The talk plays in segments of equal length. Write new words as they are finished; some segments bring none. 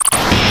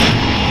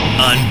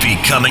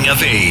Unbecoming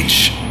of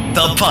Age,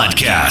 the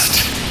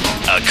podcast.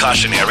 A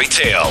cautionary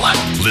tale.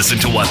 Listen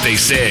to what they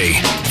say,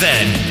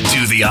 then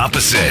do the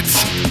opposite.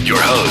 Your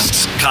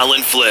hosts,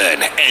 Colin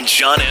Flynn and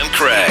John M.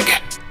 Craig.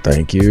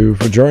 Thank you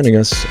for joining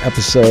us.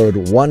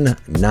 Episode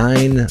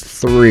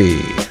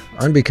 193,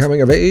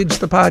 Unbecoming of Age,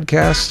 the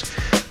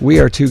podcast. We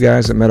are two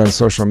guys that met on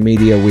social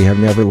media. We have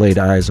never laid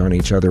eyes on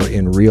each other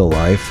in real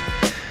life.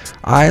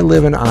 I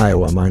live in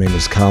Iowa. My name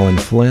is Colin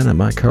Flynn, and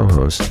my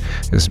co-host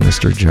is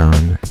Mr.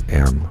 John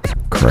M.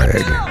 Craig.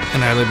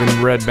 And I live in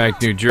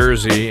Redbank, New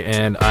Jersey,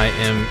 and I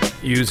am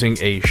using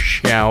a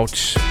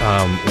Shout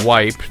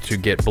wipe to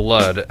get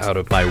blood out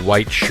of my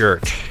white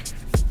shirt.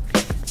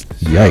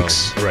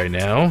 Yikes! So, right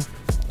now,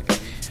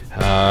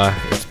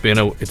 it's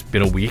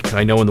been a week.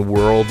 I know in the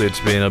world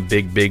it's been a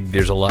big.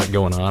 There's a lot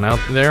going on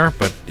out there,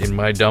 but in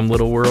my dumb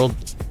little world,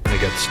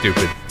 I got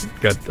stupid.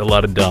 Got a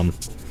lot of dumb.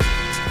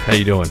 How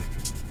you doing?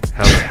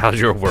 How's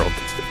your world?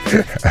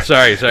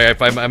 Sorry.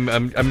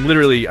 I'm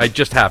literally. I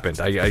just happened.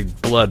 I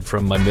blood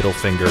from my middle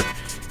finger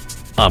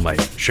on my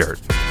shirt.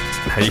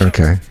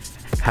 Okay.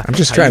 I'm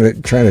just trying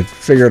to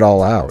figure it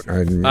all out.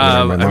 I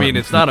mean,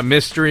 it's not a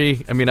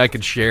mystery. I mean, I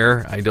could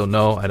share. I don't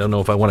know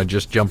if I want to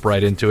just jump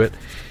right into it.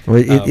 Well,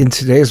 in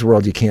today's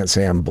world, you can't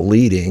say I'm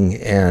bleeding,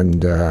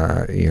 and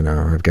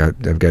I've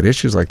got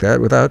issues like that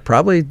without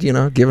probably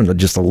giving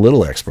just a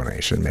little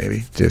explanation,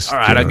 maybe. Just all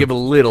right. I'll give a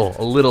little.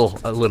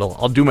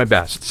 I'll do my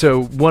best.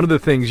 So one of the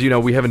things,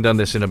 we haven't done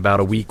this in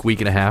about a week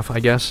and a half, I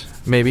guess,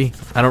 maybe.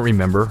 I don't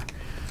remember,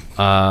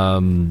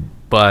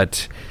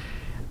 but.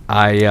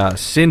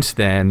 Since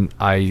then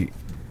I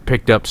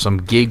picked up some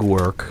gig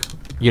work.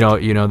 You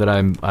know that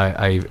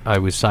I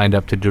was signed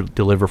up to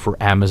deliver for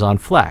Amazon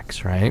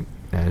Flex, right?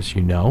 As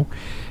you know,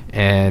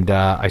 and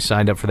I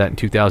signed up for that in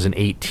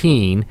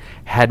 2018.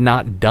 Had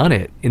not done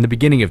it in the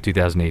beginning of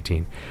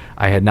 2018.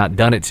 I had not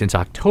done it since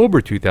October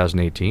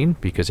 2018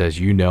 because, as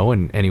you know,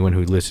 and anyone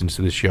who listens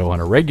to the show on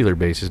a regular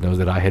basis knows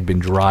that I had been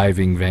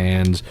driving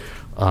vans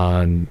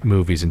on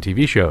movies and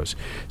TV shows.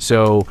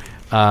 So.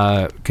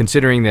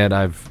 Considering that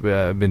I've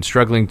been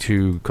struggling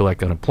to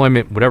collect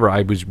unemployment, whatever, I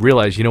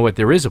realized,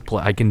 there is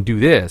I can do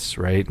this,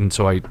 right? And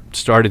so I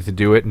started to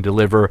do it and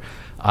deliver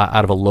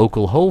out of a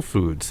local Whole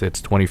Foods that's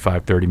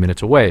 25, 30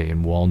 minutes away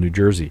in Wall, New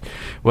Jersey.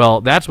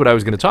 Well, that's what I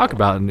was going to talk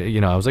about. And,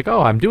 I was like,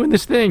 I'm doing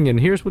this thing and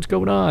here's what's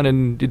going on.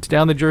 And it's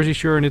down the Jersey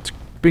Shore and it's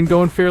been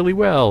going fairly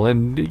well.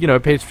 And,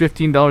 it pays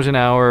 $15 an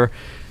hour.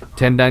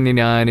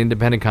 $10.99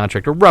 independent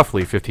contractor,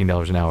 roughly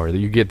 $15 an hour.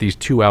 You get these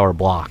 2-hour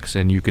blocks,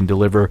 and you can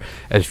deliver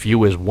as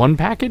few as one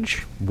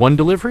package, one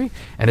delivery,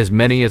 and as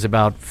many as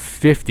about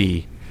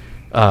 50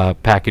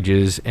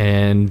 packages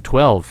and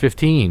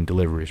 15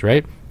 deliveries,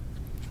 right?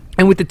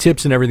 And with the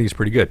tips and everything, it's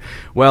pretty good.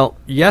 Well,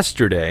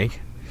 yesterday,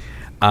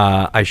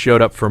 I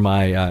showed up a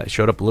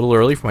little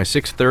early for my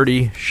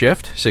 6:30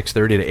 shift,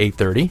 6:30 to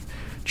 8:30.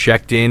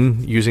 Checked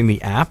in using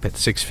the app at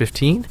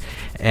 6:15,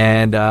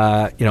 and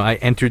I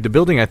entered the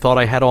building. I thought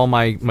I had all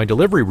my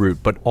delivery route,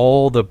 but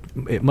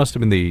it must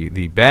have been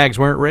the bags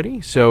weren't ready.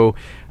 So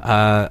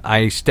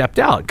I stepped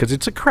out because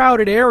it's a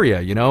crowded area,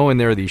 and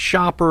there are these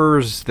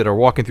shoppers that are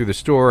walking through the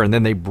store, and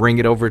then they bring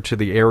it over to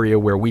the area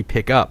where we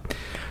pick up.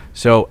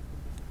 So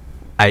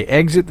I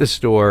exit the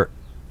store,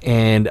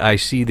 and I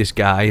see this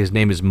guy. His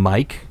name is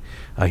Mike.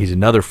 He's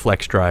another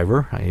Flex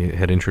driver. I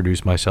had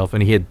introduced myself,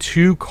 and he had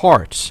 2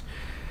 carts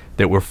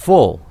that were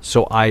full.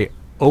 So I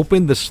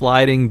opened the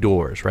sliding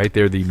doors, right?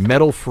 They're the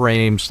metal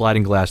frame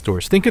sliding glass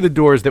doors. Think of the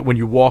doors that when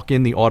you walk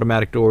in, the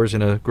automatic doors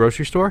in a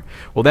grocery store.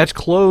 Well, that's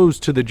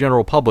closed to the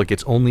general public.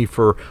 It's only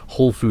for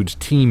Whole Foods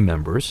team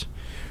members,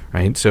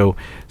 right? So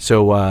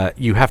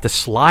you have to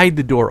slide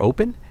the door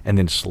open and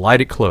then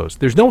slide it closed.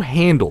 There's no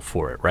handle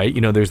for it, right?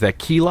 There's that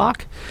key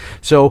lock.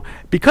 So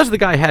because the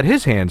guy had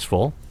his hands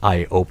full,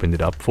 I opened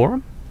it up for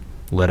him,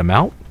 let him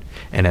out,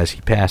 and as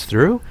he passed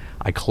through,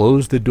 I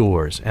closed the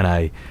doors,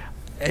 and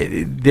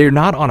they're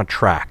not on a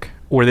track,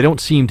 or they don't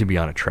seem to be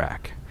on a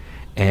track,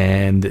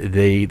 and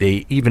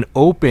they even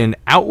open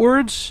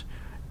outwards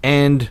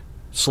and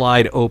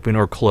slide open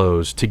or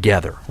close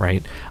together,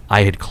 right?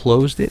 I had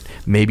closed it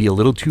maybe a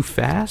little too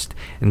fast,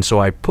 and so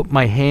I put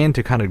my hand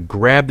to kind of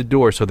grab the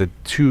door so that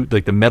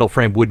the metal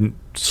frame wouldn't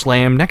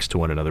slam next to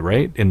one another,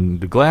 right? And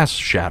the glass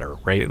shatter,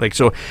 right?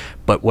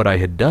 But what I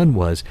had done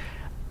was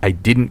I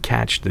didn't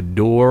catch the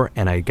door,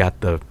 and I got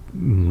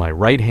my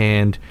right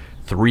hand,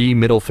 the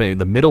middle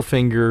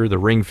finger, the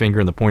ring finger,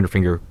 and the pointer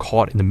finger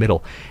caught in the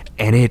middle.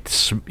 And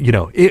it's,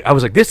 I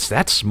was like,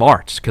 that's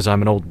smarts, because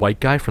I'm an old white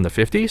guy from the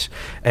 50s,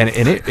 and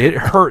it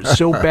hurt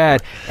so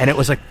bad. And it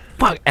was like,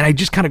 fuck. And I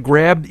just kind of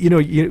grabbed,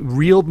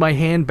 reeled my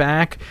hand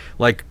back,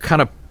 like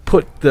kind of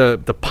put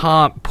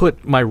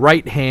put my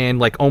right hand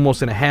like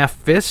almost in a half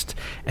fist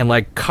and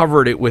like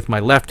covered it with my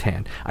left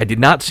hand. I did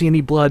not see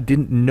any blood,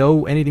 didn't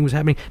know anything was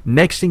happening.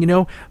 Next thing you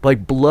know,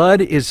 like blood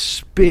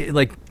is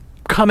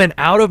coming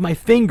out of my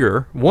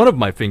finger, one of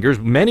my fingers,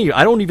 many,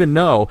 I don't even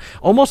know,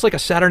 almost like a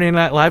Saturday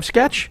Night Live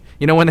sketch.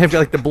 When they've got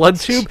like the blood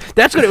tube.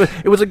 That's what it was.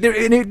 It was like,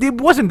 it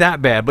wasn't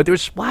that bad, but there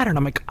was splatter, and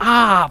I'm like,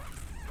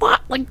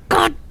 what? Like,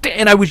 God damn.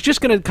 And I was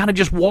just going to kind of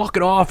just walk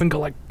it off and go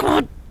like,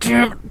 God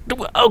damn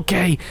it.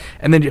 Okay.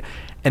 And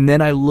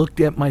then I looked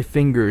at my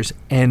fingers,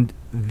 and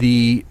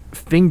the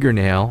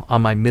fingernail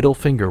on my middle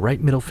finger, right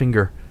middle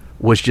finger,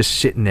 was just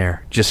sitting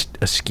there, just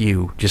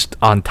askew, just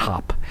on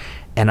top.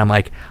 And I'm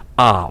like,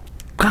 oh,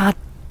 God.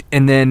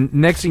 And then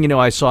next thing you know,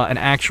 I saw an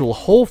actual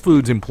Whole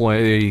Foods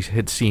employee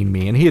had seen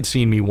me, and he had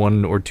seen me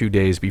 1 or 2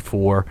 days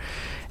before.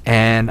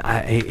 And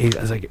I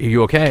was like, "Are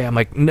you okay?" I'm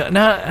like, "No,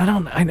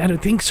 I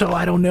don't think so.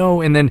 I don't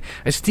know." And then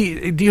I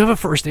said, "Do you have a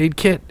first aid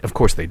kit?" Of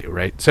course they do,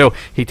 right? So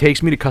he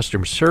takes me to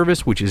customer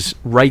service, which is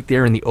right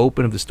there in the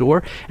open of the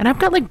store, and I've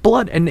got like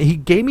blood, and he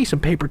gave me some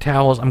paper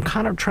towels. I'm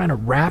kind of trying to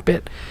wrap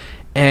it.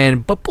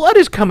 But blood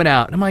is coming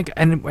out. And I'm like,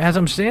 and as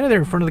I'm standing there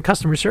in front of the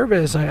customer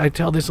service, I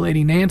tell this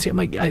lady, Nancy, I'm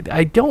like,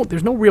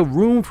 there's no real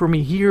room for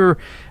me here.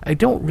 I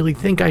don't really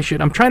think I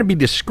should. I'm trying to be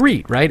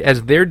discreet, right?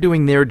 As they're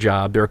doing their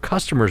job, there are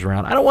customers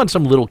around. I don't want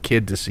some little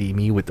kid to see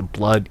me with the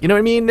blood. You know what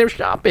I mean? They're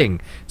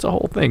shopping. It's a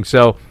whole thing.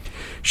 So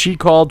she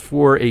called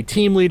for a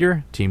team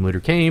leader. Team leader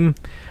came.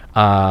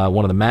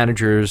 One of the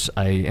managers,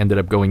 I ended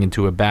up going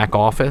into a back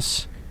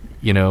office,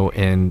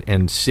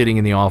 and sitting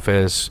in the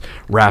office,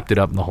 wrapped it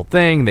up in the whole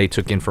thing. They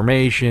took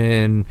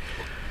information.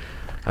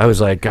 I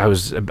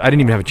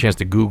didn't even have a chance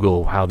to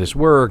Google how this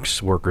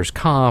works, workers'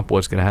 comp,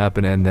 what's going to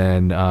happen. And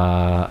then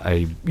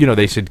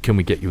they said, "Can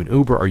we get you an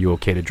Uber? Are you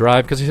okay to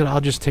drive?" Because I said,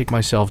 "I'll just take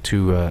myself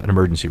to an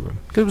emergency room."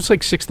 Because it was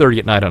like 6:30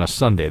 at night on a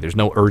Sunday. There's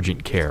no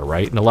urgent care,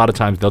 right? And a lot of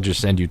times they'll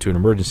just send you to an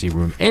emergency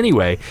room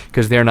anyway,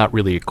 because they're not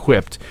really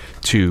equipped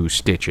to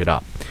stitch it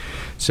up.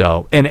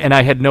 So, and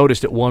I had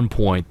noticed at one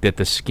point that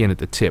the skin at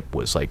the tip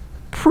was like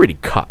pretty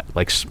cut,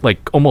 like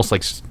almost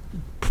like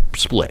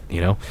split,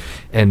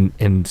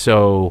 and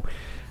so,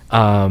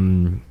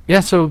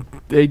 so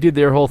they did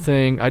their whole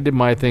thing. I did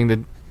my thing.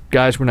 The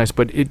guys were nice,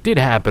 but it did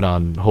happen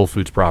on Whole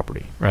Foods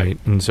property, right?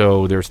 And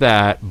so there's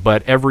that.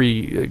 But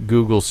every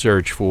Google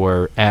search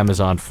for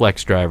Amazon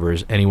Flex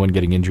drivers, anyone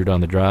getting injured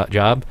on the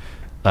job,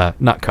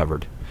 not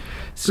covered.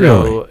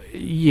 So,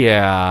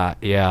 really?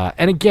 Yeah.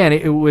 And again,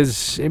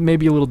 it may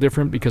be a little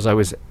different because I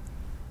was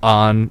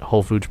on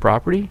Whole Foods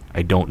property.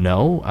 I don't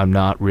know. I'm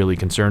not really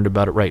concerned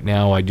about it right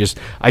now. I just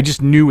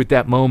knew at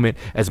that moment,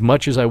 as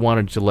much as I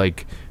wanted to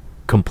like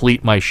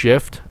complete my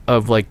shift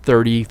of like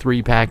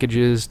 33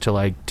 packages to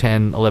like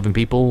 10, 11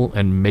 people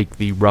and make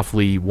the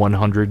roughly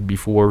 100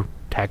 before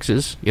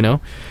taxes,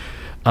 because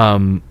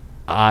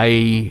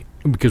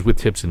with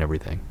tips and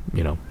everything,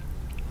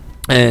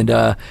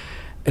 and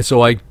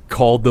so I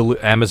called the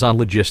Amazon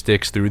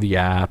Logistics through the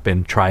app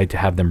and tried to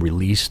have them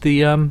release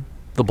the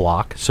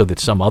block so that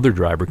some other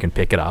driver can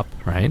pick it up,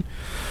 right?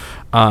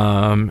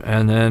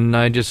 And then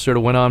I just sort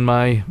of went on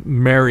my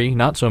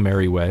not so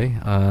merry way,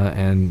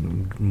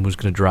 and was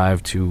going to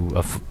drive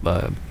to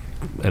an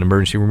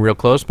emergency room real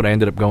close, but I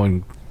ended up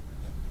going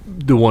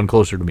the one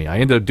closer to me. I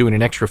ended up doing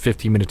an extra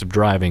 15 minutes of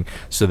driving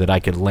so that I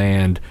could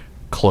land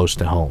close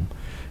to home.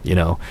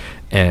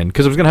 And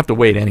because I was going to have to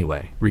wait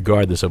anyway,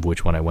 regardless of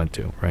which one I went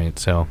to, right?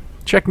 So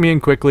checked me in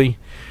quickly,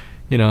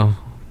 and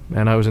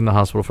I was in the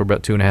hospital for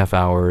about 2.5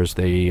 hours.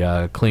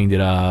 They cleaned it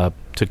up,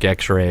 took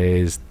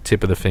x-rays,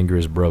 tip of the finger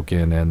is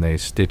broken, and they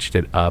stitched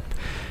it up.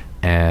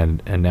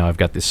 And now I've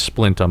got this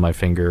splint on my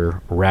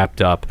finger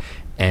wrapped up,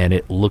 and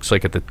it looks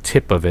like at the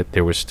tip of it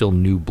there was still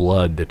new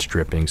blood that's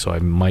dripping, so I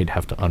might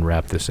have to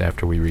unwrap this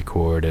after we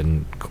record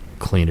and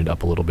clean it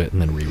up a little bit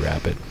and then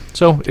rewrap it.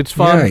 So it's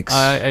fun.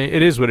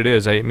 It is what it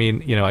is. I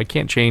mean, I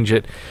can't change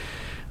it.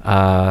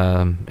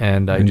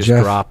 And I just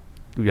dropped.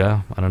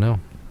 Yeah, I don't know.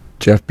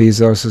 Jeff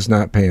Bezos is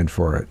not paying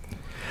for it.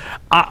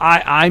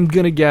 I'm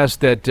going to guess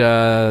that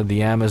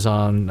the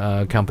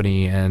Amazon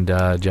company and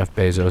Jeff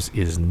Bezos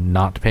is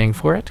not paying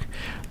for it.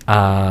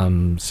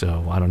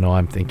 So I don't know.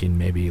 I'm thinking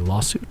maybe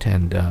lawsuit,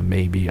 and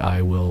maybe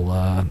I will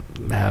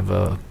have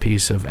a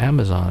piece of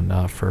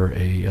Amazon for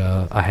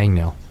a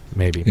hangnail.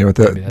 Maybe.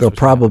 They'll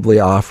probably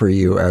offer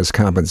you as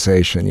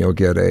compensation. You'll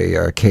get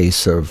a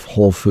case of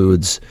Whole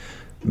Foods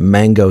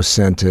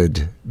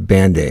mango-scented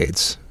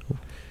Band-Aids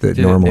that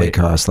normally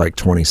cost like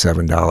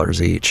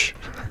 $27 each.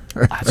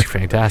 That's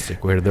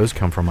fantastic. Where did those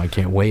come from? I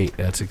can't wait.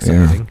 That's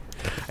exciting.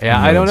 Yeah,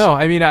 I don't know.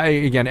 I mean,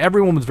 again,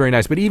 everyone was very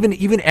nice. But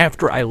even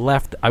after I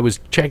left, I was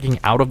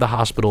checking out of the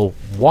hospital,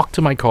 walked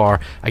to my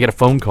car, I get a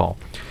phone call.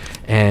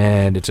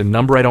 And it's a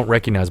number I don't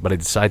recognize, but I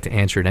decide to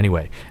answer it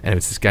anyway. And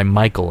it's this guy,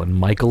 Michael. And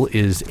Michael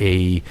is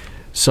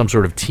some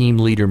sort of team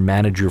leader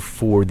manager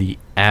for the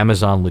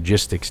Amazon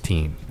logistics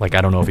team. Like,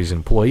 I don't know if he's an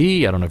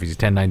employee. I don't know if he's a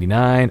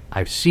 1099.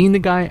 I've seen the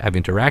guy. I've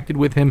interacted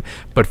with him.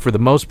 But for the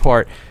most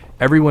part,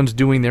 everyone's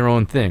doing their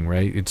own thing,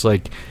 right? It's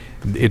like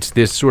it's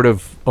this sort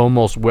of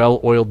almost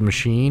well-oiled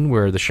machine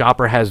where the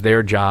shopper has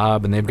their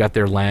job and they've got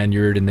their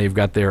lanyard and they've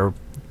got a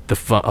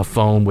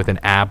phone with an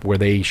app where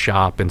they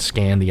shop and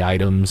scan the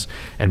items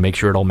and make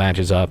sure it all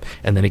matches up,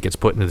 and then it gets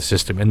put into the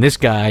system. And this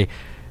guy,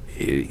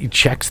 he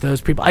checks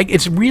those people.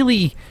 It's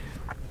really,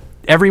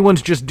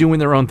 everyone's just doing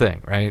their own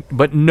thing, right?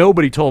 But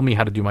nobody told me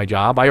how to do my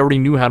job. I already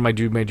knew how to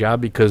do my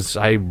job because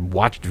I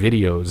watched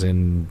videos,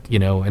 and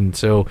and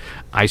so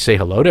I say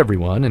hello to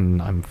everyone,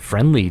 and I'm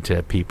friendly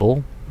to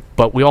people.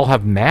 But we all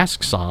have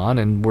masks on,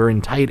 and we're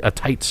in a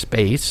tight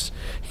space.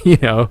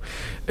 There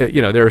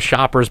are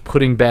shoppers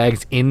putting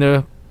bags in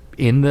the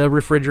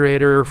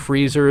refrigerator,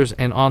 freezers,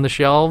 and on the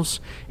shelves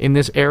in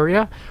this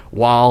area,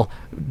 while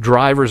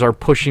drivers are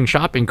pushing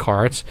shopping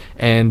carts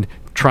and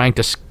trying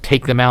to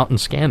take them out and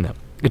scan them.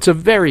 It's a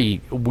very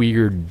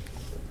weird.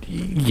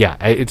 Yeah,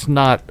 it's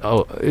not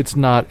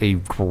a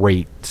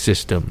great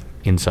system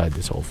inside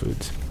this Whole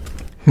Foods.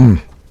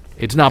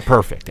 It's not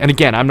perfect. And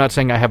again, I'm not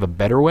saying I have a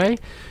better way,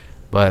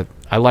 but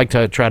I like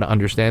to try to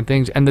understand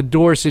things. And the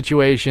door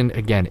situation,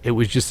 again, it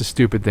was just a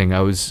stupid thing. I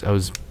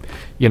was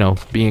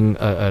being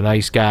a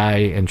nice guy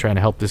and trying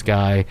to help this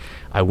guy.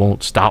 I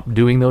won't stop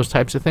doing those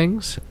types of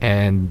things.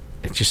 And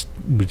it's just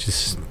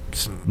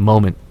a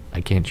moment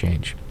I can't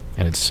change.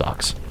 And it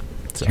sucks.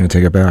 So. Can't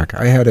take it back.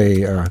 I had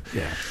a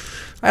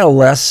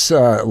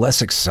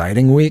less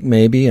exciting week,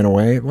 maybe, in a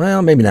way.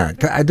 Well, maybe not.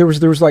 There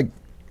was like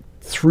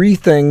 3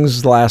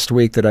 things last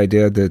week that I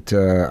did that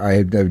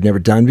I've never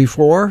done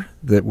before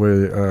that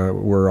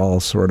were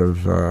all sort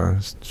of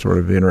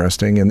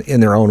interesting in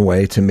their own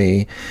way to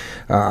me.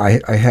 I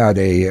had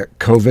a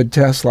COVID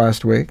test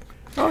last week.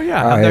 Oh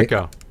yeah, how'd that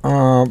go?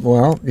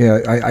 Well, yeah.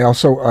 I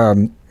also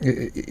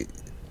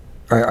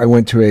I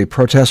went to a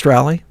protest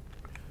rally.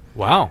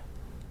 Wow.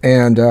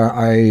 And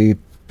I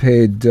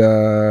paid,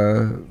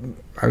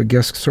 I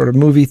guess, sort of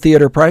movie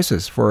theater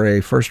prices for a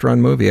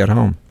first-run movie at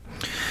home.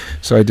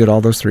 So I did all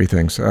those 3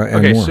 things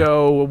and more.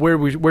 So where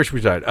should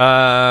we start?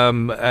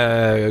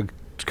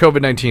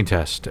 COVID-19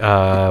 test.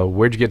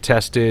 Where'd you get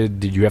tested?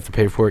 Did you have to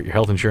pay for it? Your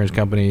health insurance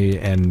company,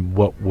 and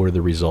what were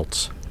the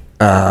results?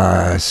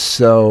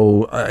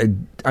 So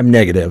I'm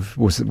negative,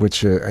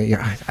 which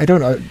I don't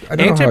know.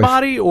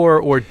 Antibody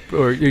or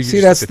you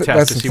see, just that's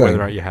test the to see thing. whether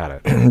or not you had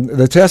it.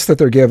 The tests that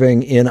they're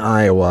giving in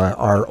Iowa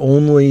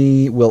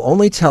will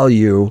only tell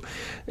you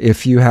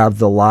if you have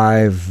the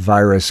live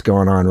virus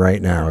going on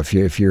right now.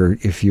 If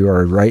you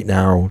are right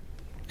now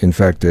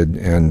infected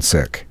and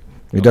sick.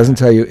 It doesn't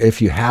tell you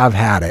if you have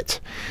had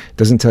it. It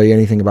doesn't tell you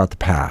anything about the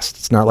past.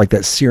 It's not like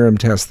that serum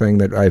test thing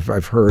that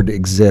I've heard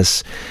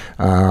exists.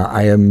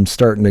 I am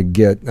starting to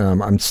get.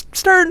 I'm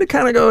starting to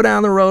kind of go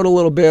down the road a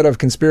little bit of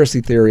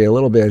conspiracy theory a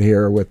little bit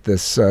here with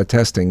this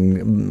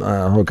testing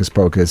hocus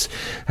pocus,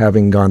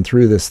 having gone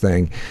through this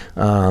thing,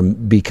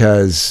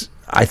 because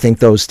I think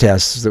those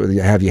tests,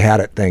 have you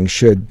had it thing,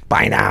 should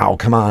by now,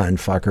 come on,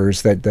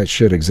 fuckers, that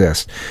should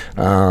exist.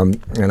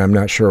 And I'm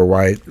not sure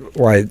why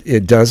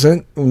it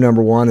doesn't,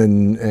 number one,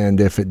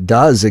 and if it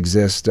does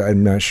exist,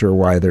 I'm not sure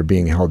why they're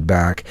being held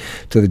back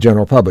to the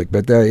general public.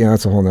 But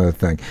that's a whole other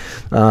thing,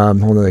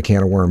 whole other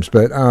can of worms.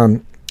 But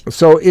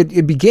so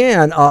it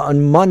began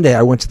on Monday.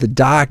 I went to the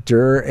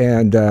doctor,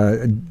 and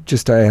I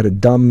had a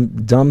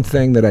dumb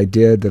thing that I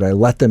did that I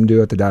let them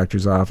do at the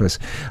doctor's office.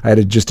 I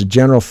had just a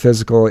general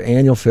physical,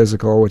 annual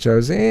physical, which I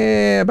was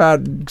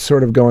about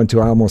sort of going to.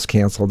 I almost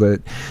canceled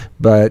it,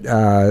 but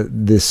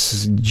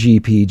this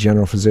GP,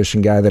 general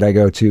physician guy that I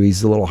go to,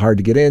 he's a little hard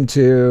to get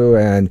into,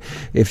 and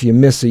if you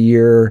miss a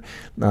year,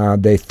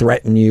 they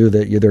threaten you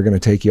that they're going to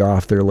take you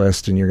off their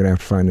list, and you're going to have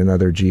to find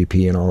another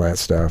GP and all that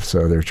stuff.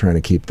 So they're trying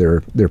to keep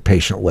their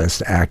patient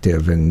list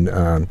active and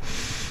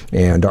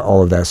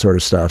all of that sort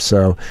of stuff.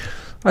 So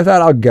I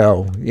thought I'll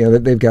go.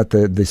 They've got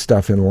the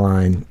stuff in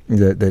line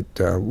that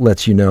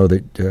lets you know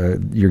that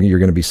you're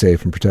going to be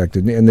safe and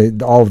protected,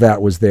 and all of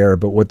that was there.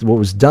 But what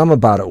was dumb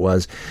about it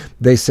was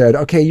they said,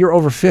 okay, you're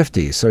over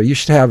 50, so you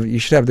should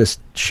have this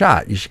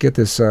shot. You should get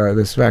this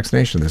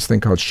vaccination, this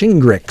thing called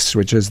Shingrix,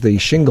 which is the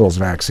shingles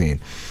vaccine.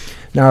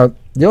 Now,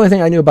 the only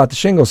thing I knew about the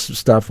shingles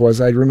stuff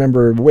was I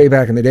remember way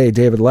back in the day,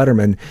 David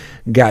Letterman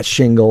got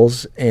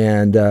shingles,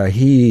 and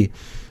he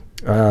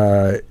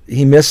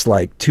missed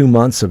like 2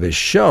 months of his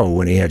show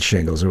when he had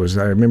shingles.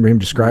 I remember him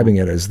describing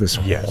it as this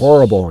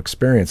horrible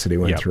experience that he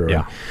went through.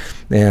 Yeah.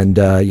 And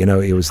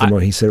it was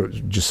he said it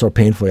was just so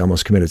painful he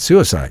almost committed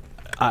suicide.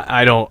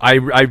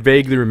 I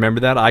vaguely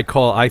remember that.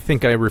 I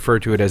think I refer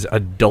to it as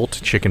adult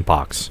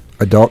chickenpox.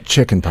 Adult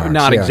chickenpox.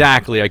 Not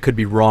exactly. I could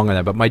be wrong on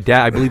that, but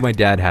I believe my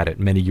dad had it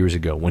many years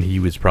ago when he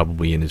was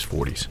probably in his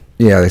 40s.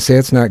 Yeah, they say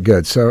it's not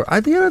good. So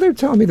they're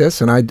telling me this,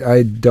 and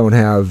I don't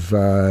have.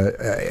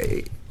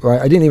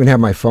 I didn't even have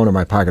my phone in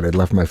my pocket. I'd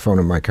left my phone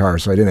in my car,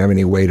 so I didn't have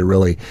any way to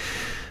really.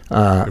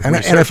 And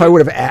if I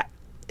would have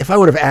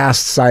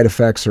asked side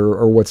effects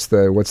or what's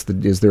the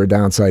is there a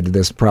downside to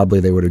this, probably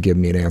they would have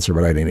given me an answer,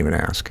 but I didn't even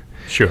ask.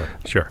 Sure.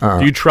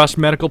 Do you trust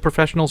medical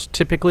professionals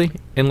typically,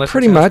 unless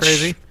pretty it sounds much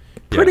crazy?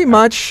 Pretty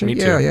much. Me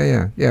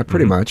too. Yeah,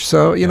 pretty much.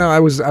 So, I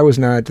was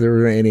not, there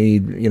were any,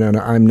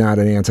 I'm not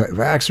an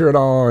anti-vaxxer at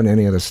all and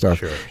any of this stuff.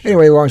 Sure.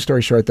 Anyway, long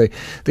story short, they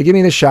give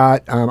me the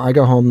shot. I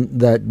go home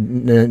that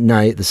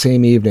night, the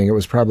same evening. It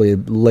was probably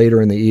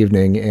later in the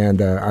evening,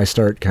 and I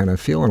start kind of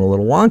feeling a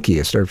little wonky.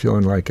 I start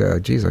feeling like,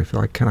 geez, I feel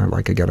like kind of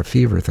like I got a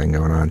fever thing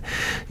going on.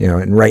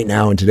 And right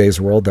now in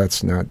today's world,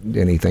 that's not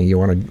anything you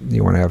want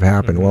to have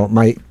happen. Well,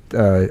 my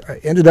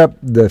ended up,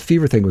 the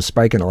fever thing was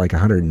spiking at like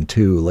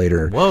 102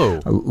 later. Whoa.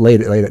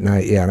 Late at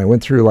night, yeah. And I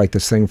went through like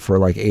this thing for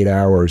like 8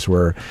 hours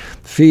where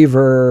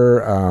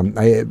fever,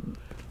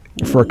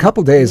 for a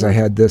couple days I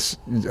had this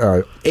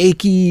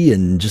achy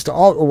and just a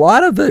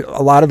lot of the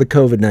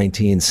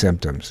COVID-19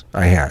 symptoms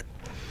I had.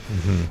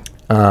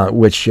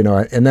 Which,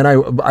 and then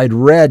I'd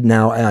read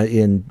now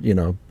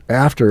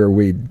after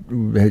we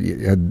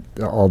had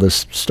all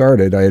this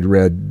started, I had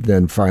read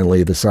then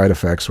finally the side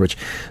effects, which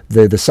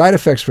the side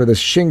effects for this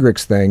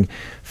Shingrix thing,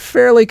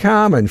 fairly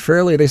common.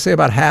 They say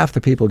about half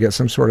the people get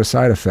some sort of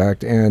side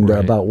effect, and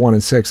about 1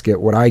 in 6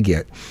 get what I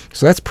get.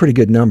 So that's a pretty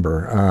good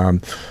number.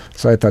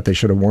 So I thought they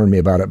should have warned me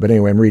about it. But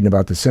anyway, I'm reading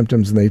about the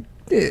symptoms, and they,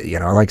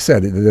 like I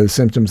said, the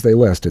symptoms they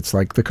list, it's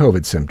like the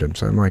COVID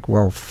symptoms. I'm like,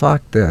 well,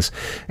 fuck this.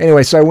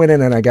 Anyway, so I went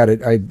in and I got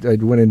it. I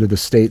went into the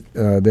state.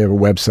 They have a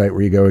website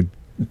where you go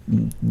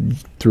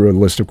through a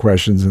list of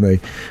questions and they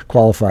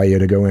qualify you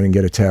to go in and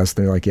get a test.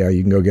 They're like, yeah,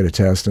 you can go get a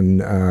test.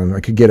 And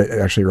I could get it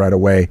actually right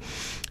away.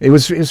 It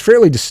was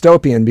fairly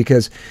dystopian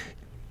because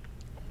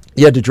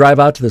you had to drive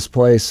out to this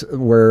place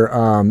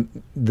where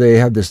they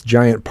had this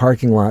giant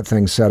parking lot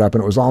thing set up,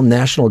 and it was all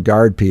National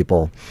Guard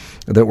people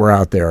that were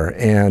out there.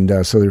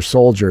 And so they're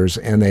soldiers,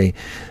 and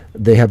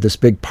they have this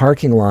big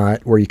parking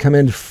lot where you come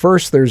in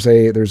first. There's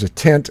a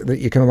tent that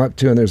you come up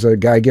to, and there's a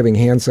guy giving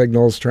hand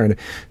signals.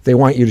 They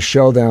want you to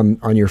show them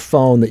on your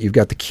phone that you've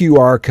got the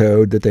QR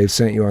code that they've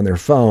sent you on their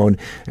phone,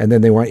 and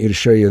then they want you to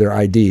show you their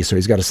ID. So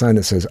he's got a sign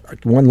that says,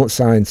 one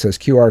sign says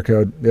QR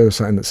code, the other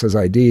sign that says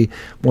ID.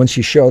 Once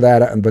you show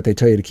that, but they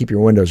tell you to keep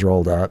your windows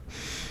rolled up.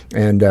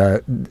 And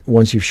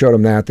once you've showed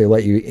them that, they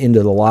let you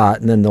into the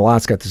lot. And then the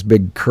lot's got this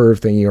big curve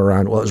thing you go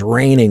around. Well, it was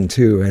raining,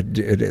 too.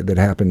 That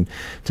happened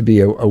to be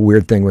a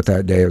weird thing with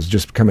that day. It was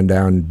just coming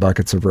down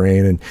buckets of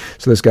rain. And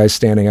so this guy's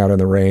standing out in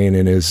the rain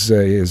in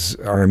his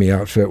army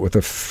outfit with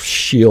a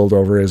shield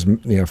over his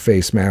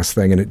face mask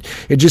thing. And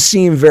it just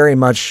seemed very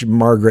much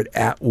Margaret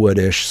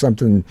Atwood-ish,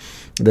 something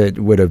that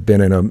would have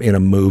been in a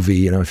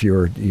movie. If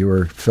you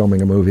were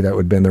filming a movie, that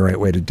would have been the right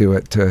way to do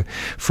it, to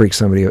freak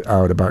somebody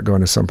out about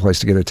going to some place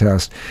to get a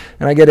test.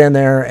 And I get in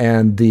there,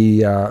 and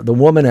the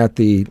woman at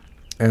the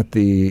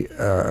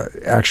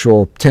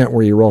actual tent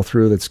where you roll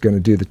through that's going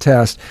to do the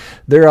test,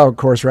 they're, of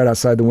course, right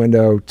outside the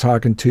window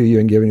talking to you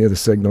and giving you the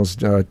signals.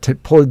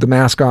 Pull the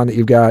mask on that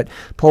you've got,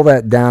 pull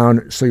that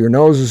down so your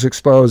nose is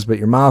exposed, but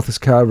your mouth is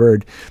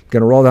covered. I'm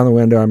going to roll down the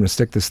window. I'm going to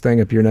stick this thing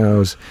up your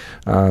nose.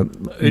 It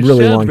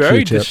really sounds long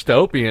very Q-tip.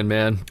 Dystopian,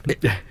 man.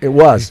 It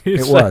was.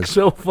 It's it like was.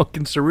 so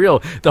fucking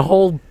surreal. The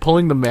whole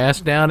pulling the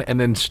mask down and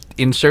then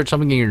insert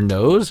something in your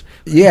nose.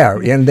 Yeah,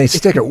 and they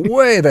stick it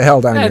way the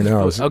hell down your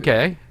nose.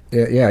 Okay.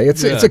 Yeah,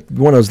 it's like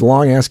one of those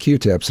long ass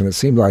Q-tips, and it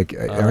seemed like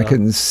I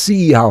couldn't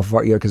see how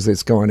far, because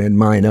it's going in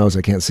my nose.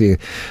 I can't see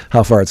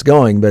how far it's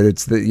going, but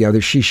it's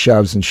she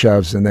shoves and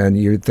shoves, and then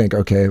you think,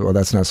 okay, well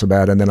that's not so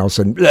bad, and then all of a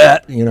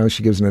sudden,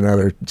 she gives it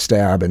another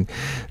stab, and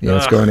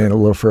it's going in a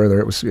little further.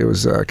 It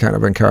was kind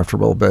of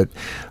uncomfortable, but.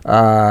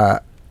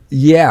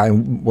 Yeah,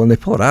 and when they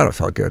pull it out, it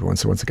felt good.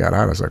 Once it got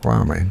out, I was like,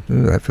 wow, man,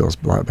 that feels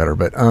a lot better.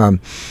 But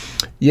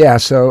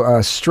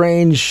so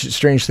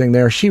strange thing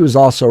there. She was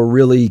also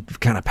really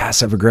kind of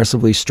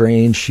passive-aggressively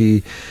strange.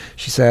 She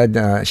said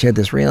she had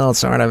this real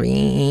sort of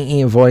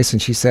voice,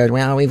 and she said,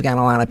 well, we've got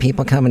a lot of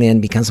people coming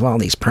in because of all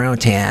these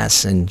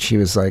protests. And she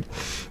was like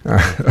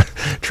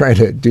trying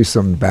to do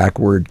some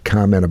backward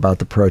comment about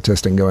the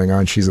protesting going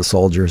on. She's a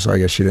soldier, so I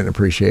guess she didn't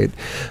appreciate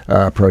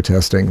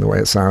protesting the way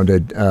it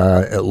sounded,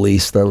 at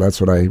least.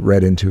 That's what I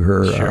read into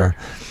her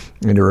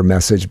into her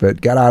message.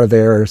 But got out of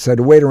there, said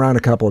to wait around a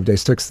couple of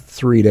days. Took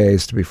 3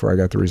 days before I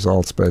got the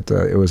results, but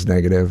it was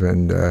negative,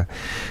 and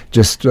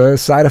just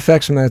side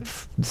effects from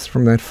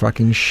that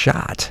fucking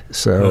shot.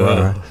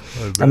 So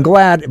I'm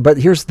glad. But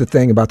here's the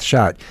thing about the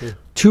shot.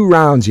 2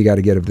 rounds you got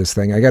to get of this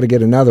thing. I got to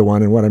get another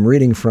one, and what I'm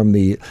reading from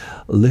the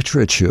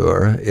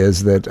literature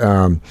is that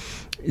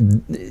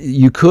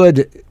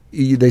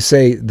they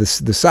say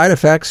the side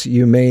effects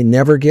you may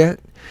never get.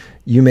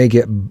 You may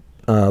get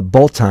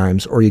both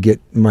times, or you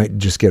might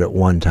just get it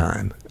one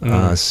time.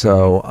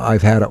 So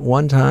I've had it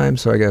one time,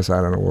 so I guess,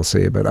 I don't know, we'll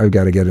see. But I've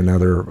got to get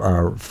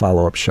another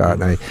follow-up shot,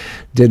 and I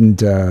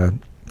didn't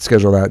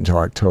schedule that until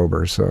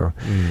October. So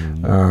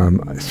I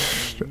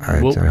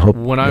hope.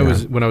 When I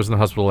was in the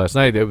hospital last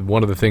night,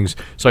 one of the things.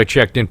 So I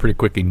checked in pretty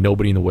quickly.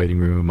 Nobody in the waiting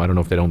room. I don't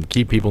know if they don't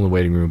keep people in the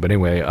waiting room, but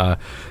anyway.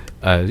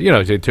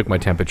 they took my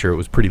temperature. It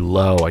was pretty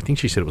low. I think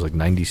she said it was like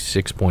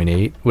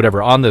 96.8,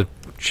 whatever. On the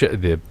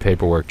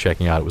paperwork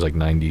checking out, it was like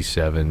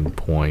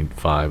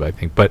 97.5, I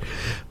think. But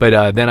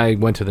then I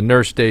went to the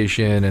nurse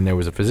station, and there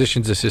was a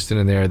physician's assistant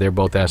in there. They're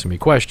both asking me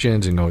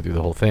questions and going through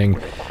the whole thing.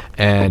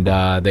 And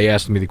they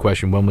asked me the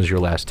question, when was your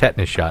last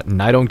tetanus shot?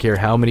 And I don't care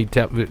how many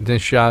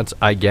tetanus shots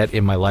I get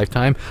in my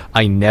lifetime,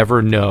 I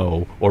never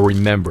know or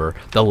remember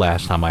the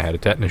last time I had a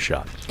tetanus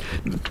shot.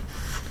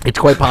 It's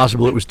quite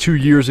possible it was 2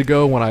 years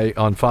ago when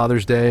on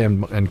Father's Day,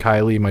 and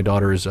Kylie, my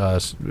daughter's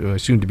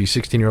soon-to-be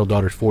 16-year-old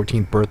daughter's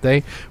 14th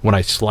birthday, when I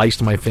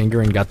sliced my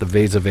finger and got the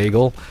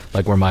vasovagal,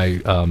 like where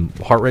my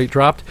heart rate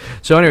dropped.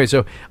 So anyway,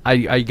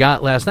 I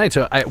got last night.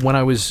 So when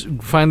I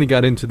finally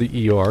got into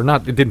the ER,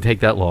 it didn't take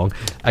that long,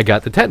 I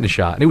got the tetanus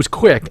shot. And it was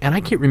quick, and I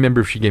can't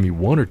remember if she gave me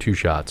 1 or 2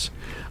 shots.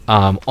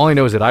 All I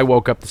know is that I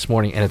woke up this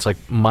morning, and it's like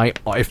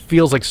it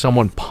feels like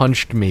someone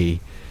punched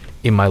me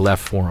in my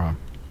left forearm,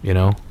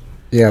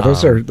 Yeah,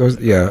 those.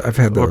 Yeah, I've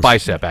had those. Or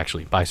bicep,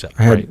 actually. Bicep.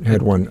 I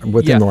had one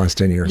within the last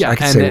 10 years. Yeah,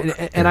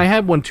 and I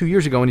had one 2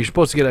 years ago, and you're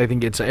supposed to get, I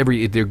think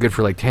they're good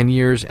for like 10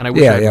 years, and I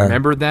wish I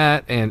remembered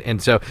that.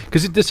 And so,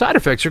 because the side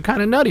effects are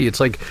kind of nutty. It's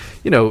like,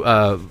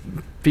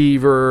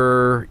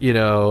 fever,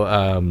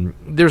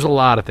 there's a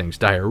lot of things.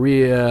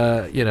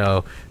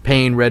 Diarrhea,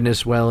 pain, redness,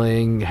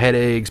 swelling,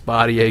 headaches,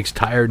 body aches,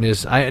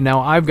 tiredness.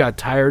 Now I've got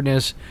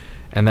tiredness,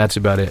 and that's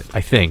about it,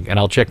 I think. And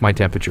I'll check my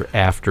temperature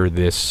after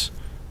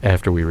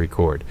we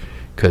record,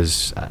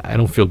 because I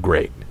don't feel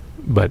great.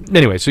 But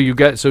anyway, so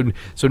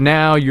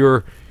now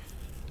you're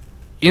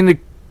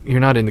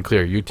not in the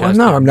clear. You tested.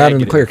 Well, no, I'm not in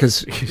the clear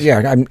negative.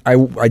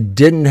 because I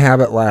didn't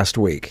have it last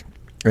week,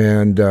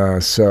 and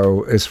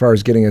so as far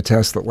as getting a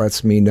test that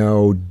lets me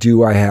know,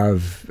 do I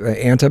have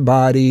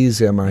antibodies?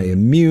 Am I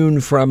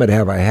immune from it?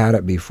 Have I had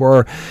it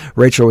before?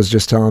 Rachel was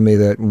just telling me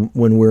that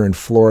when we were in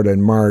Florida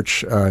in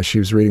March, she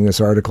was reading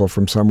this article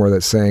from somewhere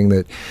that's saying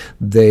that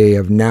they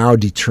have now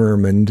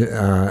determined,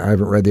 I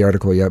haven't read the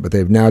article yet, but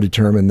they've now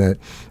determined that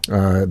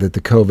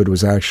the COVID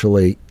was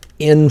actually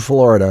in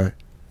Florida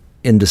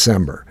in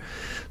December.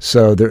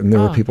 So there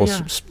were people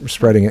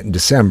spreading it in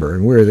December,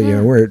 and we're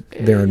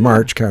there in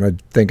March, kind of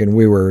thinking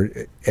we were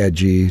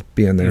edgy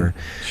being there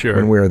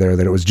when we were there,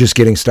 that it was just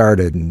getting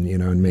started,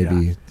 and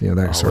maybe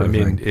that sort of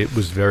thing. It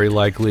was very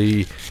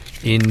likely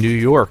in New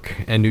York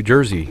and New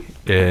Jersey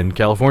and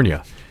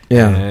California.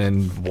 Yeah.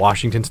 And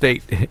Washington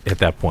State at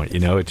that point,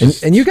 it's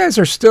just... And you guys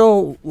are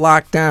still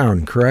locked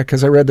down, correct?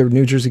 Because I read the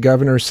New Jersey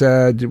governor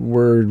said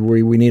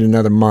we need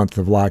another month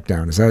of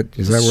lockdown. Is that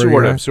where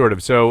you're at? Sort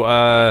of. So,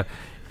 I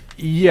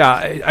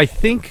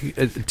think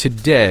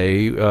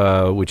today,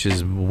 which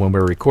is when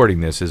we're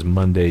recording this, is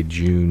Monday,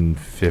 June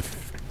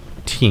 15th.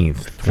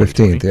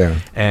 15th, yeah.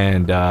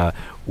 And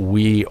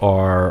we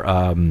are,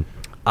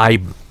 I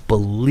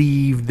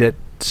believe that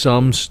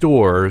some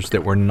stores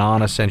that were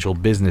non-essential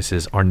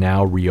businesses are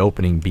now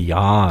reopening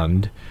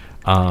beyond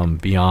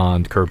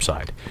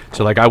curbside.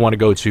 So, like, I want to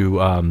go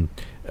to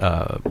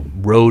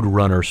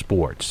Roadrunner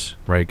Sports,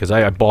 right? Because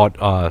I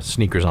bought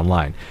sneakers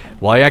online.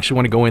 Well, I actually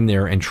want to go in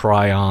there and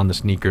try on the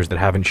sneakers that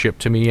haven't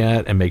shipped to me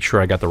yet and make sure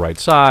I got the right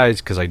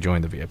size, because I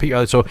joined the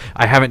VIP. So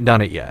I haven't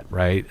done it yet,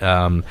 right?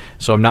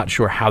 So I'm not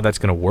sure how that's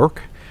going to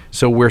work.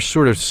 So we're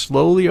sort of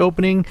slowly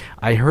opening.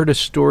 I heard a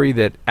story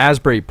that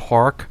Asbury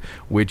Park,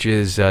 which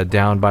is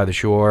down by the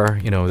shore,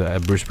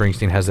 Bruce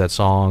Springsteen has that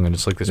song, and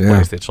it's like this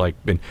place that's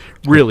like been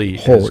really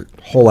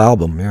whole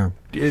album, yeah.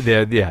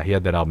 Yeah, he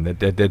had that album.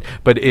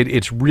 But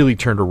it's really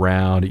turned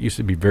around. It used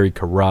to be very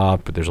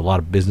corrupt, but there's a lot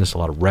of business, a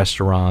lot of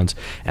restaurants.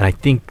 And I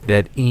think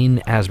that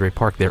in Asbury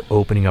Park, they're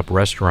opening up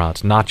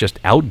restaurants, not just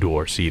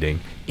outdoor seating,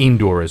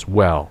 indoor as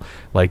well,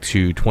 like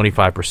to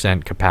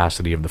 25%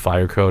 capacity of the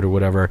fire code or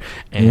whatever.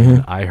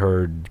 And I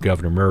heard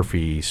Governor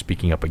Murphy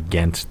speaking up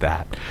against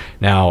that.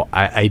 Now,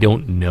 I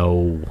don't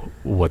know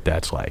what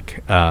that's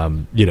like.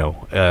 So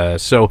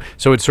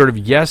it's sort of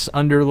yes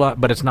under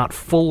but it's not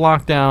full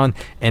lockdown.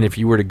 And if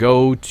you were to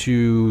go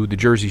to the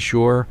Jersey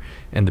Shore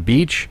and the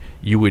beach,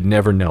 you would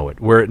never know it.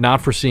 Were it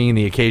not for seeing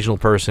the occasional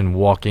person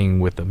walking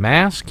with a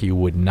mask, you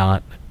would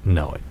not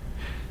know it.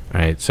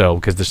 Right? So,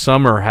 because the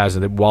summer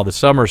while the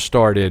summer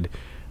started,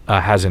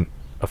 hasn't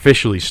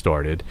officially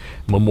started,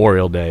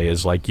 Memorial Day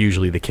is like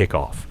usually the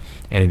kickoff.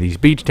 And in these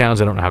beach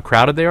towns, I don't know how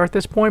crowded they are at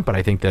this point, but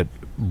I think that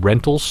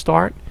rentals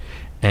start,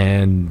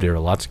 and there are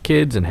lots of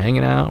kids and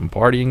hanging out and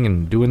partying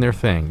and doing their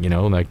thing.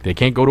 Like they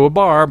can't go to a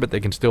bar, but they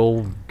can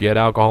still get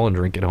alcohol and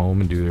drink at home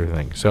and do their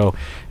thing. So,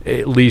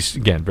 at least,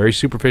 again, very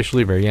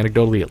superficially, very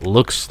anecdotally, it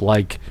looks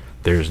like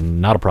there's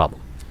not a problem.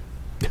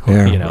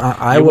 Yeah.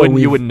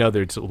 You wouldn't know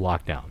that it's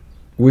locked down.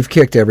 We've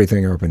kicked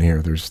everything open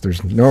here.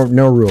 There's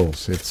no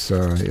rules. It's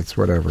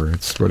whatever.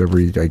 It's whatever.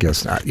 I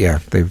guess.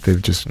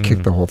 They've just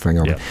kicked the whole thing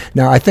open. Yeah.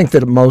 Now I think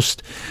that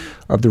most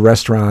of the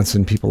restaurants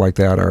and people like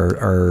that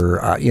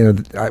are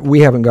we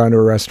haven't gone to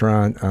a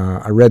restaurant.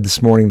 I read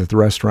this morning that the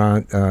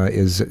restaurant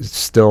is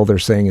still, they're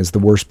saying, is the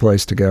worst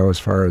place to go as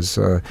far as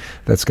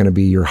that's going to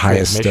be your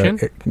highest.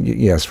 Transmission?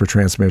 Yes, for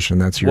transmission.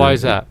 That's your. Why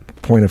is that?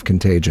 point of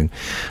contagion.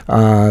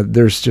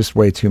 There's just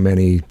way too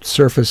many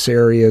surface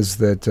areas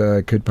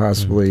that could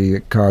possibly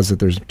cause that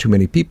there's too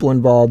many people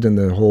involved in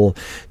the whole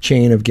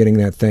chain of getting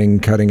that thing,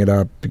 cutting it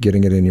up,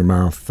 getting it in your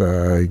mouth,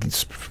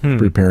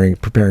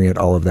 preparing it,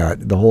 all of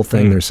that. The whole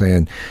thing, they're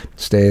saying,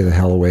 stay the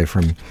hell away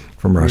from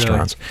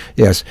restaurants.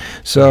 Really? Yes.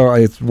 So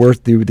it's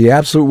worth the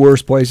absolute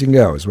worst place you can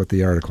go is what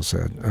the article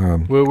said.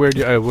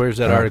 Where's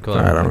that article?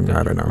 I don't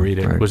know. Read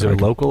it. Was it a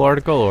local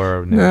article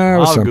or no? It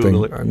was something.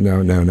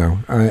 No.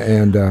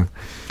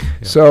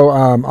 So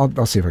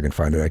I'll see if I can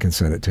find it. I can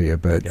send it to you.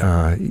 But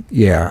I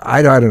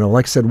don't know.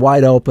 Like I said,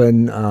 wide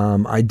open.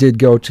 I did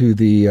go to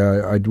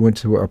I went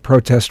to a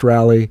protest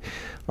rally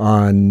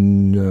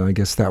on I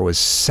guess that was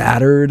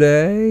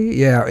Saturday.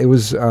 Yeah, it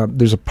was.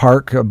 There's a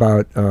park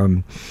about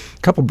a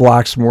couple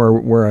blocks more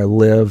where I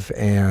live,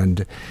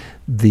 and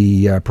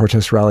the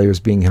protest rally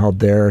was being held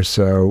there.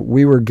 So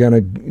we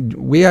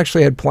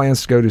actually had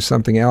plans to go do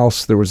something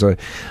else. There was a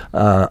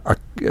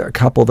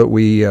couple that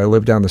we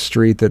lived down the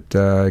street that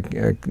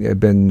had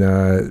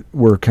been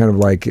were kind of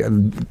like,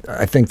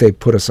 I think they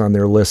put us on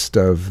their list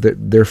of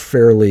they're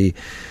fairly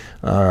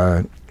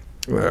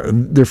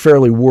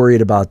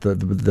worried about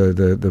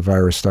the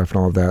virus stuff and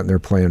all of that, and they're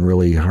playing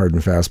really hard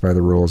and fast by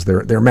the rules.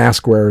 They're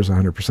mask wearers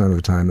 100% of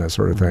the time, that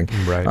sort of thing.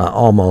 Right.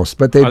 Almost,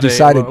 but they've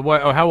decided.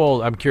 How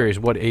old? I'm curious.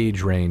 What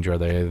age range are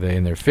they? Are they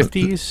in their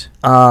 50s?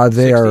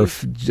 They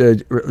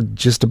 60s? Are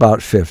just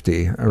about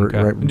 50. Okay. Right,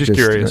 I'm just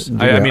curious.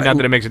 I mean, not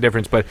that it makes a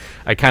difference, but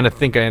I kind of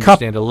think I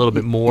understand a little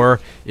bit more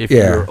if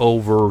you're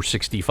over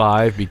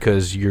 65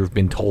 because you've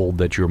been told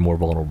that you're more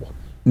vulnerable.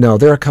 No,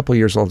 they're a couple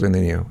years older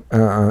than you,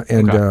 they're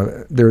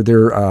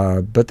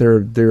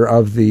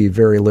of the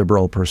very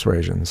liberal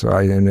persuasion. So,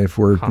 if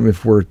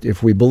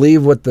we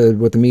believe what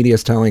the media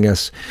is telling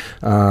us,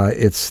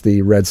 it's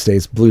the red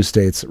states, blue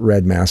states,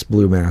 red mask,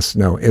 blue mask.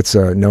 No, it's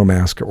a no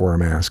mask or a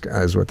mask,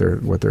 is what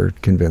they're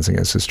convincing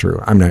us is true.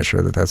 I'm not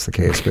sure that that's the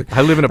case, but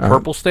I live in a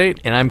purple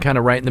state, and I'm kind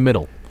of right in the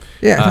middle.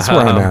 Yeah, that's where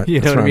I'm at. You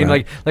know what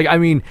I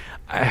mean?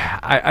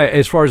 I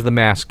as far as the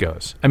mask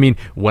goes, I mean,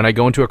 when I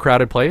go into a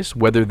crowded place,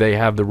 whether they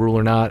have the rule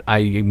or not, I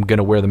am going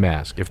to wear the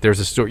mask. If there's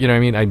a store, you know what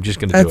I mean? I'm just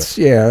going to do it.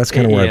 Yeah, that's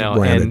kind of where I've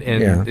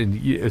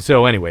landed.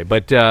 So anyway,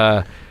 but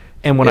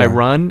and when I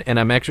run and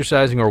I'm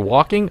exercising or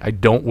walking, I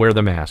don't wear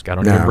the mask. I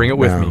don't even bring it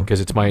with me because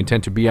it's my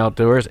intent to be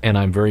outdoors, and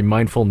I'm very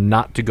mindful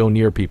not to go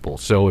near people.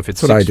 So if it's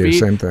 6 feet,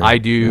 same thing. I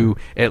do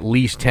at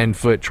least 10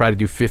 foot, try to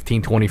do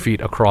 15, 20 feet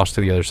across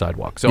to the other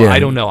sidewalk. So I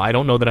don't know. I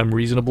don't know that I'm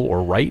reasonable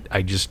or right.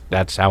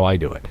 That's how I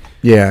do it.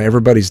 Yeah,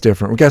 everybody's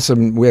different.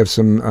 We have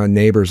some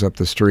neighbors up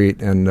the street,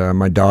 and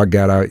my dog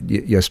got out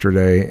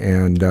yesterday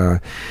and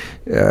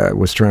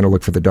was trying to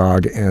look for the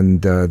dog,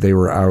 and they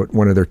were out.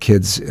 One of their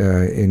kids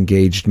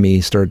engaged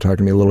me, started talking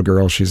to me, a little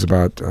girl. She's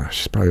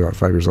probably about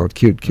 5 years old.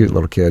 Cute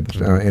little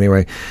kid.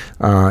 Anyway,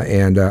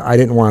 and I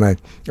didn't want to.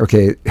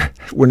 Okay,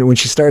 when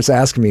she starts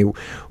asking me,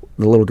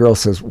 the little girl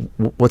says,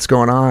 "What's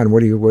going on?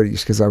 What are you?"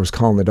 Because I was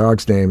calling the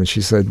dog's name, and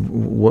she said,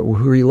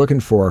 "Who are you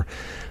looking for?"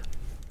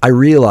 I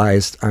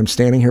realized I'm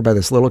standing here by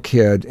this little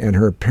kid, and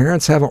her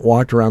parents haven't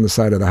walked around the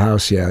side of the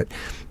house yet,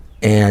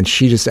 and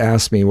she just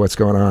asked me what's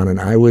going on, and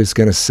I was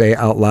going to say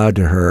out loud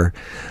to her,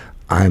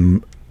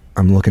 "I'm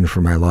looking for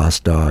my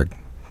lost dog,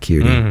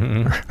 Cutie."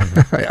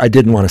 Mm-hmm. I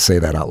didn't want to say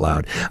that out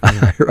loud.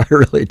 I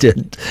really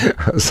didn't.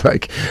 I was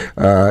like,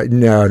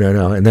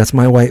 no, and that's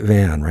my white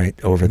van right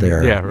over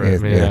there. Yeah, right.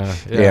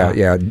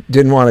 Yeah.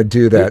 Didn't want to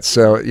do that.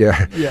 So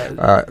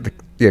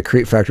the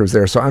creep factor was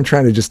there. So I'm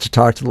trying to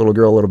talk to the little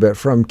girl a little bit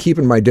from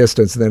keeping my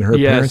distance. Then her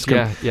parents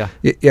come. Yeah.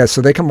 So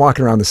they come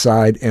walking around the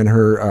side, and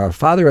her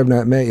father I've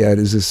not met yet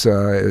is this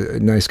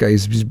nice guy.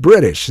 He's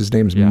British. His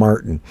name's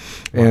Martin.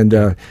 And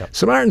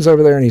so Martin's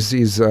over there, and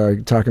he's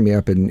talking me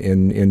up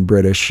in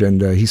British,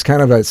 and he's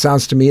kind of it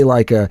sounds to me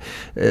like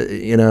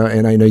and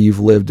I know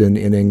you've lived in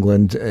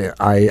England.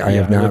 I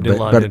have not. I lived in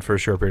London for a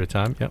short period of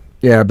time. Yep.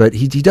 Yeah, but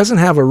he doesn't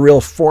have a real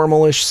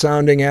formalish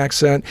sounding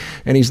accent,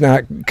 and he's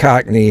not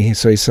Cockney,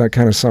 so he's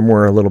kind of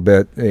somewhere a little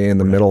bit in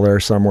the middle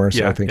there somewhere.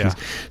 So I think he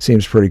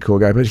seems pretty cool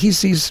guy. But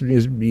he's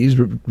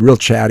real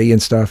chatty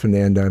and stuff,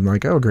 and I'm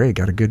like, oh great,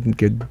 got a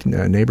good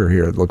neighbor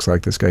here. It looks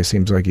like this guy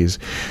seems like he's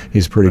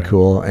pretty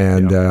cool,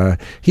 and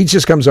he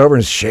just comes over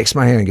and shakes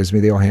my hand, gives me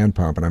the old hand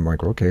pump, and I'm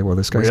like, okay, well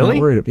this guy's not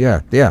worried.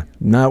 Yeah,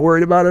 not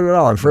worried about it at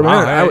all. And for a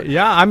minute,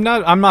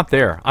 I'm not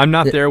there. I'm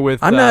not there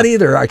with. I'm not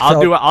either.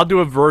 I'll do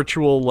a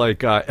virtual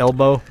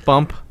elbow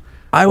bump.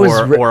 I was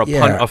or a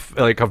pun,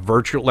 like a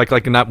virtual, like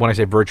not when I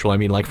say virtual, I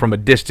mean like from a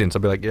distance.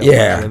 I'll be like,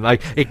 and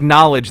like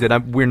acknowledge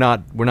that we're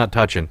not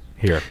touching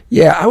here.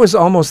 Yeah, I was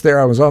almost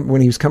there.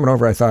 When he was coming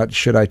over, I thought,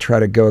 should I try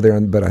to go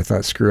there? But I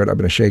thought, screw it, I'm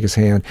going to shake his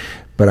hand,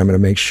 but I'm going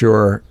to make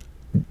sure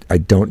I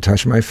don't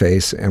touch my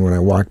face, and when I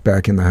walk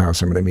back in the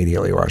house, I'm going to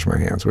immediately wash my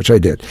hands, which I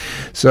did.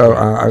 So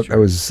I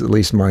was at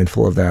least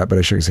mindful of that, but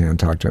I shook his hand,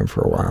 talked to him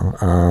for a while.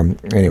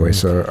 Anyway,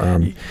 so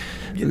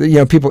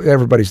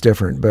everybody's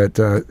different, but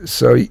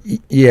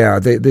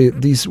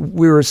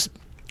we were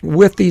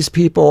with these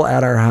people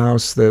at our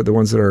house, the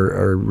ones that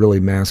are really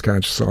mask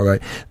conscious, all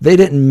that. They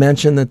didn't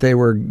mention that they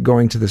were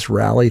going to this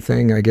rally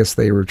thing. I guess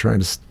they were trying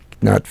to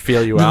not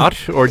feel you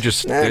out, or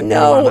just no.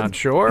 not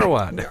sure or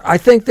what? I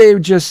think they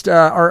just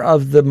are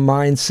of the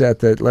mindset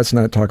that let's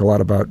not talk a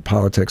lot about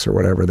politics or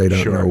whatever. They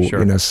don't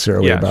know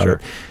necessarily about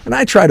it. And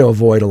I try to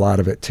avoid a lot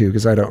of it too,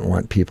 because I don't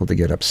want people to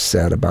get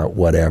upset about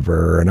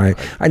whatever. And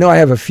I know I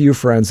have a few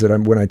friends that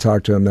when I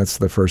talk to them, that's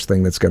the first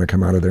thing that's going to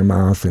come out of their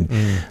mouth. And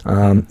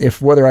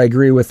if whether I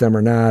agree with them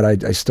or not,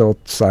 I still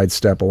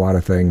sidestep a lot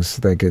of things,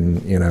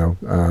 thinking,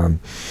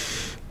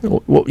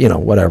 well,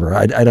 whatever.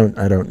 I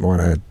don't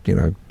want to,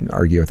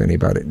 argue with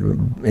anybody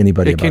about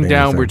anything. It can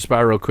downward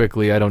spiral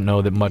quickly. I don't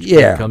know that much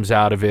comes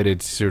out of it.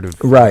 It's sort of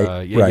right.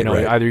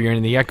 Either you're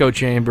in the echo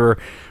chamber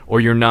or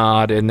you're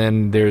not, and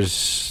then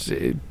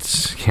especially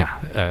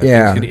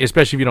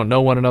if you don't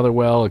know one another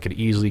well, it could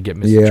easily get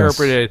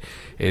misinterpreted. Yes.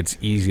 It's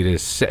easy to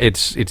say,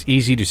 it's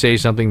easy to say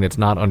something that's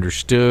not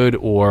understood,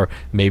 or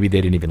maybe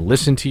they didn't even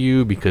listen to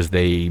you because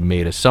they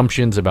made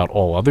assumptions about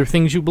all other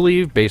things you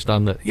believe based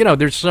on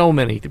there's so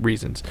many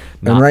reasons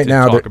not to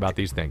talk about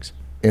these things.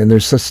 And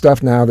there's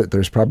stuff now that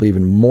there's probably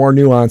even more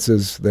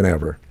nuances than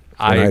ever.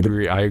 I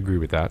agree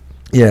with that.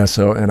 Yeah,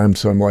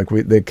 I'm like,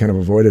 they kind of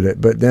avoided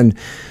it. But then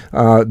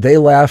they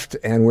left,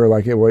 and we're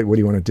like, hey, what do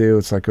you want to do?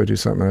 It's like, go do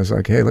something. I was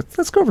like, hey,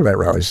 let's go over that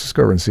rally. Let's just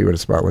go over and see what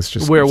it's about.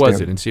 Where was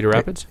it, in Cedar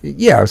Rapids?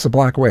 Yeah, it's a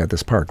block away at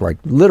this park, like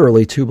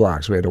literally 2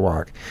 blocks we had to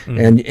walk.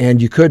 And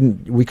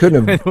we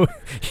couldn't have...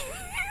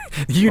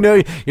 you're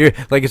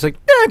like,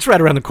 it's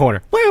right around the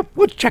corner. Well,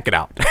 let's check it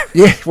out.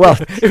 Yeah, well,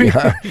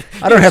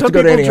 I don't have to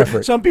go to any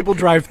effort. Some people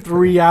drive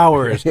 3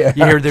 hours. Yeah.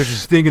 You hear there's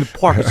this thing in the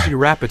park in Cedar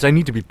Rapids. I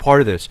need to be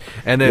part of this.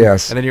 And then, and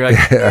then you're like,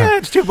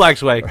 it's 2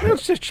 blocks away.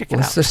 Let's just check it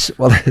out.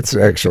 Well, that's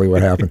actually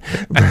what happened.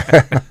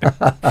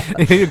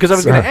 Because I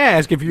was going to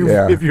ask if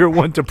you're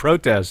one to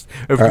protest,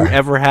 if you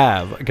ever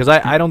have. Because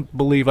I don't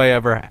believe I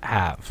ever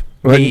have.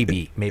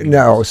 Maybe.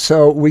 No.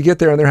 So we get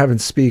there and they're having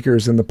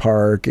speakers in the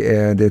park,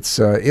 and it's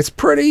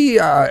pretty.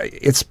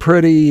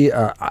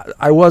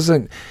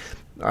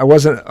 I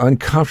wasn't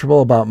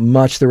uncomfortable about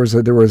much. There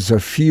was a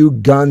few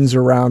guns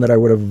around that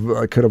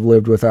I could have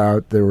lived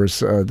without. There was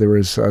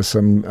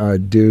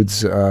some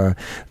dudes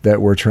that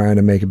were trying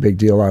to make a big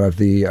deal out of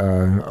the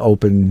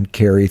open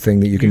carry thing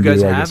that you can do.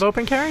 You guys have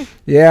open carry?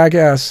 Yeah, I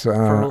guess. You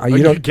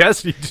don't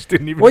guess. You just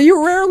didn't even. Well,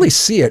 you rarely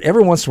see it.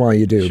 Every once in a while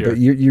you do, sure. But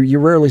you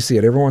rarely see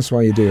it. Every once in a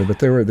while you do. But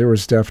there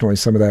was definitely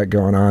some of that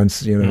going on.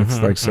 It's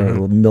like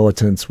some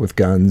militants with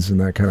guns and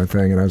that kind of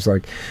thing. And I was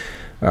like,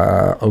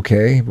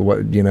 okay, but what,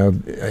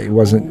 it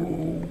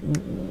wasn't.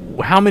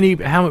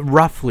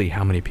 Roughly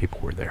how many people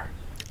were there?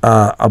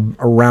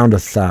 Around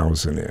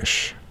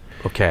 1,000-ish.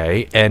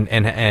 Okay, and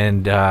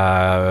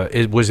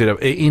was it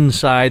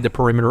inside the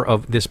perimeter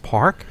of this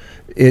park?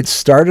 It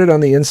started on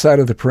the inside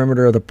of the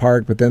perimeter of the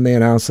park, but then they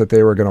announced that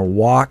they were going to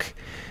walk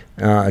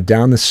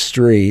down the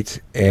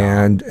street,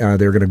 and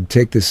they're going to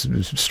take this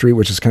street,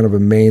 which is kind of a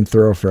main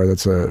thoroughfare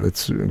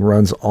that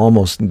runs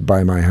almost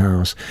by my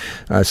house.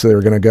 So they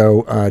were going to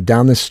go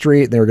down the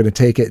street, and they were going to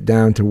take it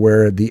down to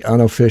where the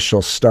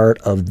unofficial start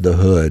of the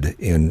hood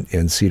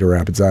in Cedar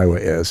Rapids, Iowa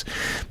is.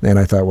 And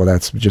I thought, well,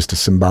 that's just a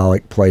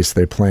symbolic place.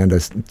 They plan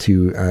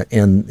to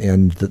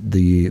end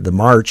the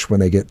march when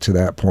they get to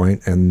that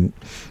point, and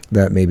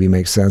that maybe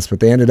makes sense.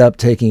 But they ended up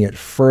taking it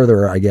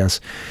further, I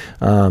guess.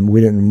 We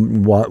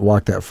didn't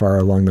walk that far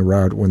along the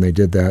route when they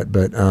did that,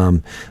 but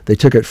they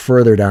took it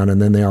further down,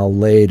 and then they all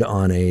laid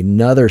on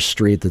another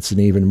street that's an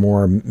even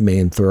more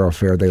main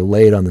thoroughfare. They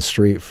laid on the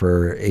street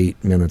for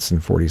 8 minutes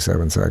and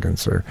 47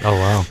 seconds. Oh,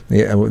 wow.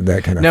 Yeah,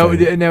 that kind of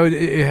thing. Now,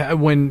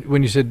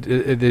 when you said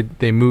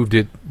they moved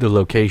the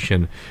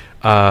location,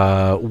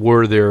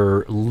 were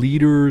there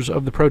leaders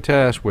of the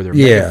protest? Were there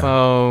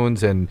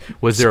megaphones? And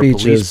was there a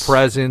police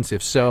presence?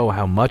 If so,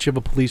 how much of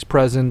a police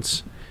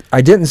presence? I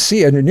didn't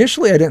see, and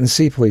initially I didn't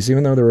see police,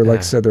 even though there were,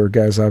 like I said, there were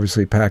guys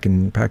obviously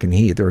packing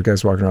heat. There were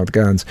guys walking around with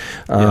guns,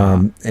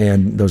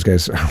 and those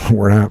guys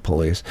were not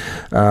police.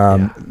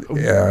 What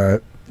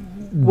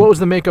was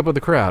the makeup of the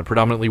crowd?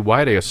 Predominantly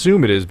white, I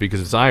assume it is because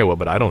it's Iowa,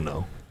 but I don't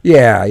know.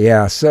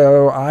 Yeah.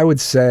 So I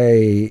would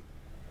say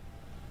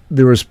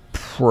there was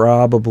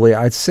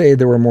I'd say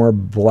there were more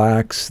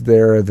blacks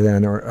there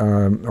than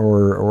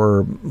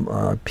or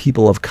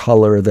people of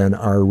color than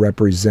are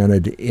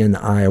represented in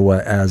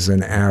Iowa as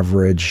an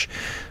average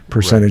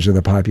percentage of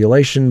the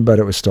population, but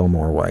it was still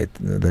more white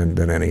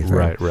than anything.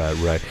 Right.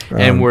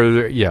 And were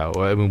there?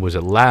 Was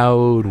it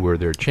loud? Were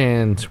there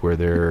chants? Was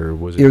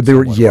it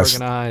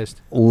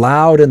organized?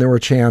 Loud, and there were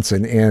chants,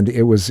 and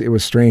it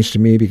was strange to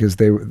me because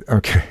they were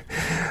okay.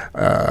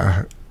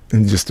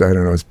 And just, I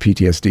don't know, it's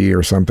PTSD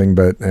or something,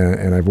 but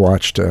and I've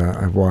watched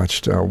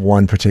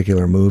one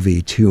particular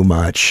movie too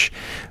much.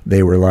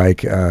 They were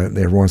like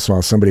every once in a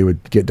while somebody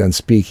would get done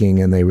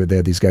speaking, and they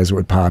had these guys that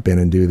would pop in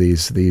and do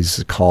these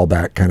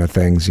callback kind of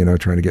things,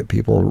 trying to get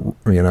people,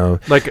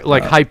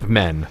 like hype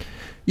men.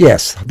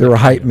 Yes, there were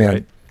hype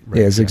men.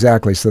 Right. Yes,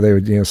 exactly. So they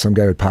would, some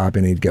guy would pop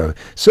in, and he'd go,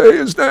 "Say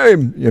his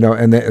name,"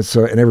 and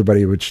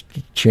everybody would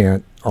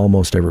chant.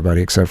 Almost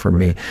everybody except for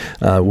me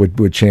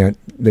would chant.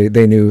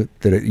 They knew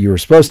that you were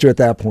supposed to at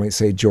that point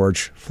say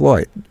George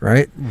Floyd,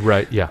 right?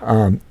 Right.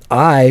 Yeah.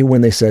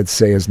 When they said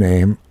say his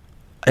name,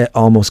 it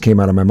almost came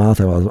out of my mouth.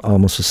 I was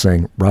almost just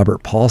saying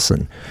Robert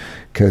Paulson,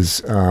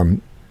 because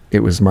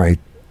it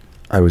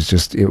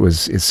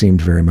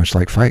seemed very much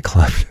like Fight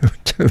Club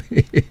to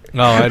me.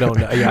 No, I don't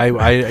know. I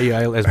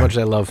as much as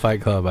I love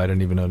Fight Club, I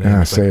don't even know names.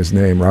 Yeah, say his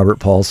name, Robert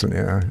Paulson.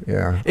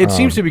 Yeah. It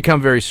seems to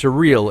become very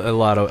surreal a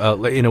lot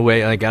of, in a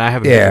way. Like, and I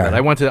haven't been to that.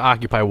 I went to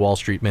Occupy Wall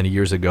Street many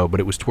years ago, but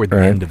it was toward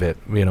the end of it.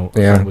 You know, a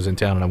friend was in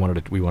town,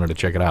 and we wanted to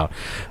check it out,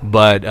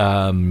 but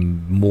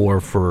more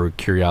for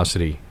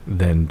curiosity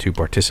than to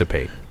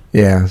participate.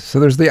 Yeah, so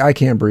there's the I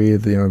Can't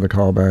Breathe, the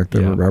callback,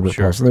 Robert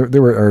Paulson.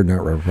 There were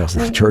not Robert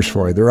Paulson, George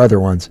Floyd. There are other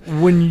ones.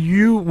 When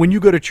you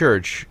go to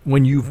church,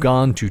 when you've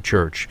gone to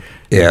church,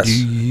 yes,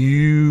 do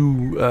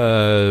you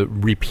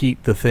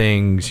repeat the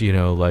things,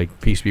 like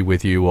peace be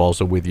with you,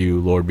 also with you,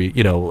 Lord be,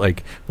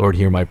 like Lord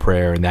hear my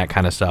prayer and that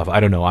kind of stuff? I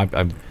don't know.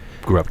 I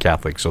grew up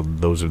Catholic, so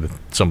those are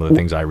some of the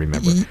things I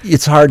remember.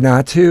 It's hard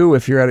not to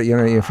if you're at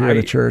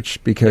a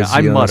church, because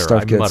I mutter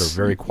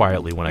very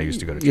quietly when I used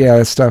to go to church. Yeah,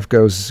 that stuff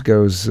goes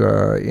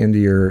into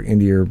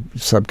your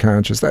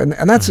subconscious,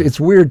 and that's it's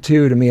weird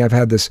too to me. I've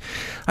had this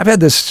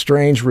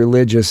strange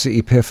religious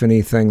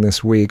epiphany thing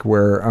this week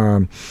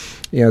where.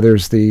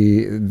 There's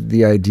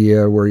the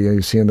idea where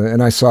you see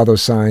and I saw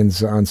those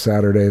signs on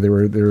Saturday. There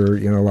were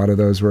a lot of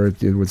those where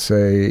it would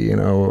say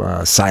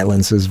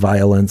silence is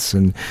violence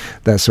and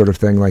that sort of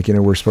thing. Like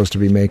we're supposed to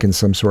be making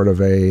some sort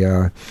of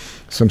a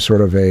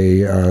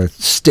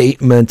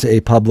statement,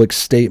 a public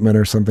statement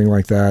or something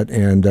like that,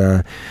 and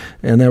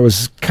that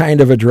was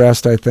kind of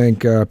addressed, I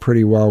think,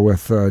 pretty well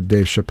with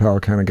Dave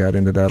Chappelle. Kind of got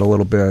into that a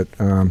little bit.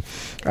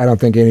 I don't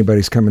think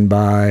anybody's coming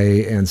by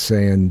and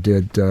saying,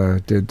 did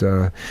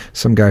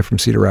some guy from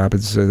Cedar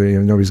Rapids,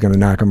 nobody's going to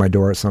knock on my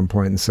door at some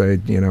point and say,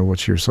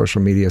 what's your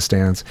social media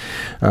stance?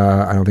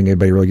 I don't think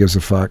anybody really gives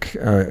a fuck,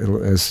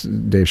 as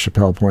Dave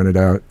Chappelle pointed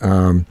out.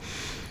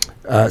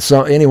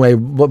 So anyway,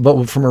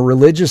 but from a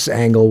religious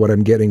angle, what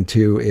I'm getting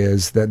to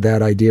is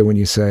that idea when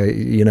you say,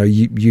 you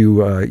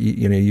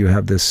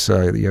have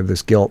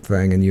this guilt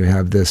thing, and you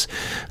have this.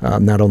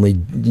 Not only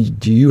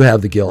do you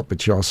have the guilt,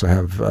 but you also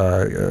have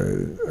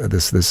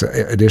this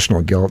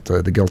additional guilt,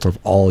 the guilt of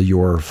all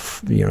your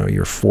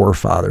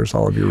forefathers,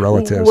 all of your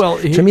relatives. Well,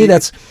 to me,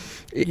 that's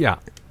yeah.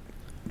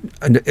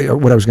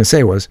 What I was going to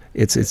say was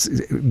it's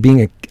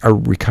being a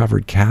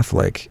recovered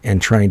Catholic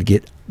and trying to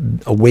get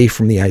away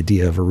from the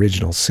idea of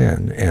original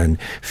sin and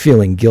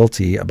feeling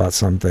guilty about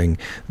something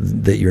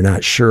that you're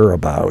not sure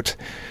about.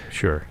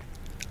 Sure.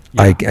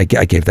 Yeah. I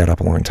gave that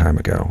up a long time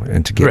ago,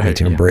 and to get me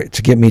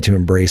to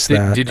embrace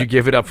that. Did you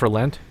give it up for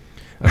Lent?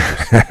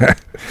 Right.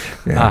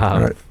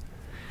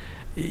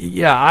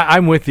 Yeah,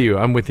 I'm with you.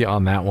 I'm with you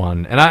on that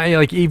one. And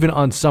I even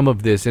on some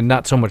of this, and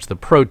not so much the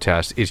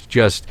protest. It's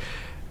just.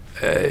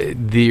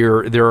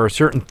 There are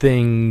certain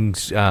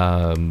things.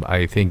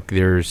 I think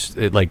there's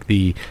like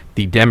the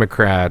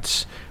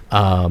Democrats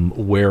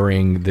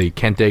wearing the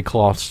kente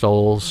cloth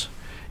stoles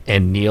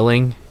and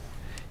kneeling,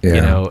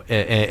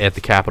 at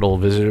the Capitol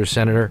Visitor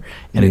Center,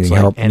 and it's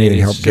like, and it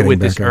is with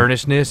this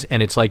earnestness,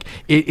 and it's like,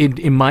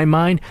 in my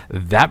mind,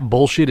 that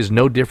bullshit is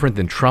no different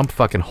than Trump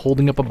fucking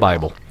holding up a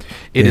Bible.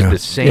 It is the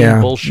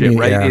same bullshit,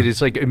 right? Yeah. It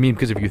is like,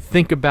 because if you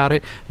think about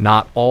it,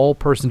 not all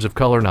persons of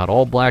color, not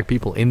all black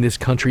people in this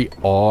country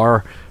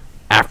are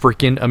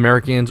African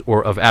Americans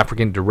or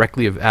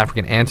directly of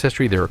African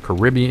ancestry. They're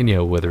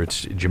Caribbean, whether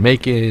it's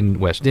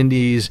Jamaican, West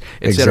Indies,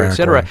 et cetera, et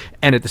cetera.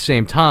 And at the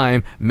same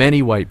time,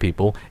 many white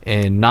people,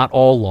 and not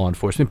all law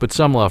enforcement, but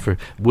some law enforcement,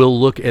 will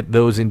look at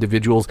those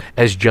individuals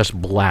as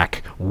just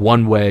black,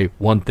 one way,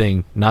 one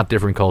thing, not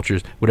different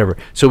cultures, whatever.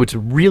 So it's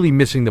really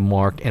missing the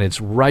mark, and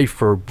it's rife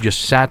for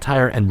just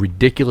satire and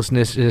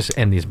ridiculousness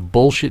and this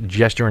bullshit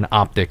gesture and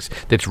optics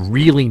that's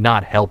really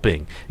not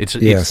helping. It's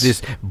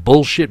this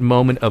bullshit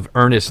moment of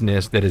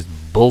earnestness that is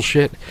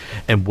bullshit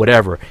and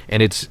whatever,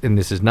 and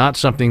this is not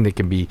something that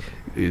can be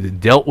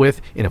dealt with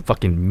in a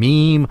fucking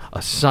meme,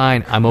 a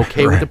sign. I'm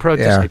okay with the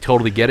protest. I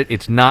totally get it.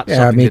 It's not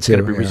something that's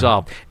going to be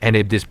resolved. And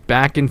this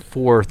back and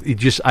forth,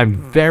 I'm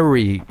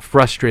very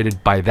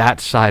frustrated by that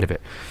side of it,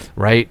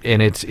 right?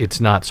 And it's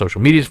not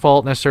social media's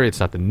fault necessarily. It's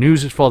not the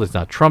news's fault. It's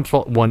not Trump's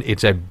fault.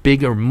 It's a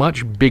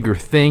much bigger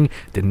thing.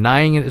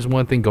 Denying it is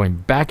one thing. Going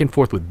back and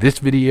forth with this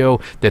video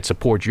that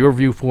supports your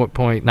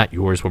viewpoint, not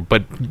yours,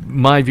 but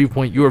my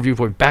viewpoint, your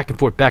viewpoint, back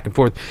and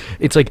forth.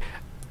 It's like,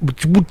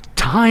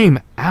 time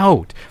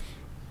out.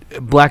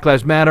 Black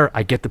Lives Matter.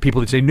 I get the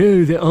people that say,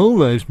 no, that all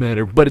lives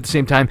matter. But at the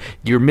same time,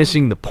 you're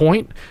missing the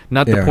point.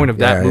 Not the point of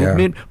that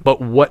movement,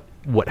 but what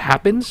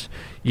happens,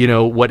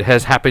 what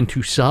has happened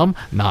to some,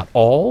 not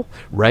all,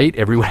 right?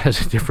 Everyone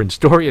has a different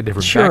story, a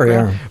different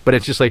background. But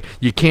it's just like,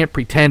 you can't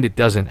pretend it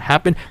doesn't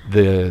happen.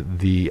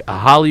 The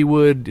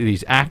Hollywood,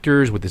 these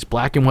actors with this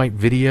black and white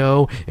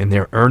video and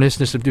their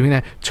earnestness of doing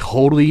that,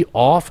 totally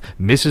off,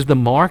 misses the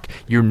mark.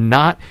 You're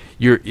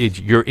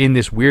in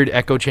this weird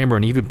echo chamber,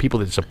 and even people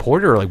that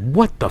support it are like,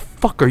 what the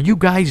fuck are you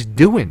guys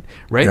doing,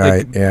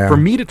 right? For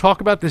me to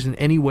talk about this in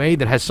any way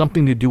that has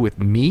something to do with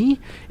me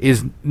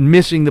is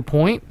missing the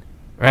point.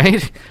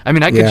 right? I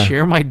mean, I Yeah. could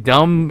share my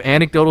dumb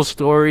anecdotal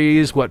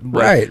stories, what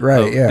Right,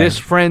 yeah. this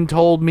friend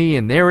told me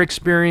and their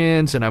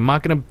experience, and I'm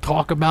not going to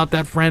talk about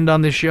that friend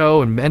on the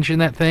show and mention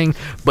that thing,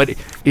 but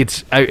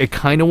I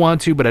kind of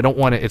want to, but I don't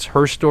want to. It's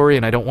her story,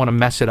 and I don't want to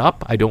mess it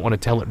up. I don't want to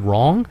tell it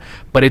wrong,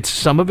 but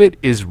some of it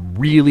is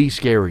really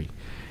scary,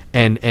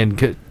 and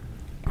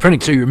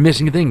so you're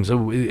missing things.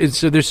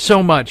 So there's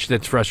so much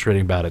that's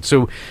frustrating about it.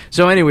 So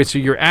anyway, so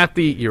you're at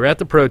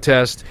the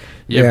protest.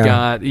 You've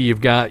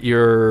got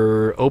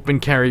your open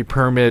carry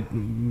permit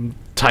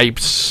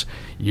types.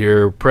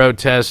 You're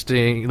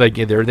protesting, like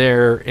they're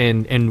there,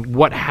 and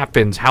what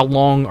happens? How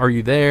long are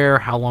you there?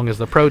 How long is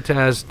the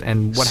protest?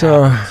 And what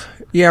happens?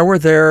 Yeah, we're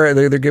there.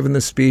 They're giving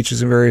the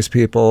speeches and various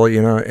people,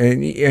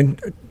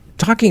 and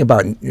talking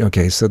about,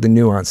 okay, so the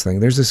nuance thing.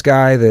 There's this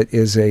guy that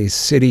is a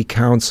city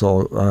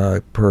council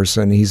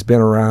person. He's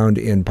been around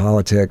in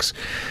politics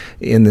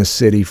in this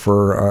city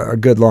for a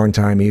good long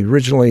time. He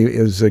originally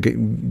is a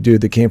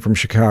dude that came from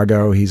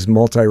Chicago. He's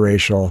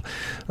multiracial.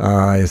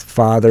 His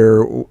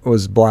father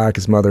was black.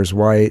 His mother's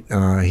white.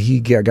 He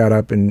got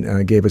up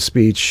and gave a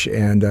speech,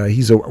 and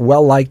he's a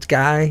well-liked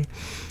guy.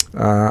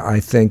 I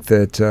think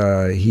that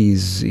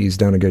he's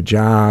done a good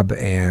job,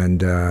 and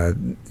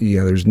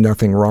there's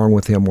nothing wrong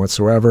with him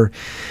whatsoever.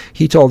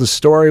 He told a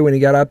story when he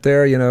got up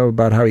there,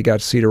 about how he got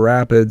to Cedar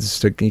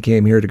Rapids. He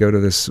came here to go to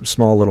this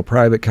small little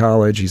private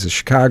college. He's a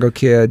Chicago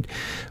kid,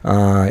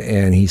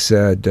 and he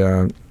said,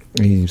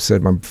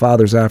 my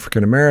father's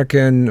African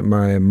American,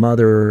 my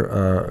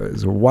mother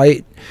is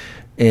white.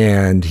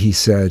 And he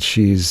said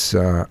she's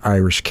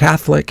Irish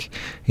Catholic.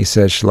 He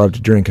said she loved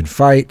to drink and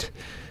fight.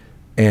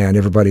 And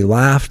everybody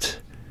laughed.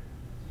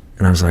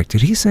 And I was like,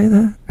 did he say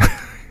that?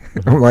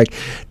 I'm like,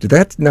 did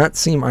that not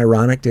seem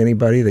ironic to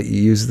anybody that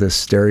you use this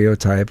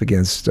stereotype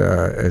against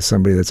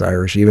somebody that's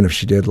Irish, even if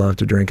she did love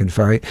to drink and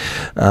fight?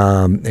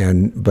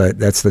 But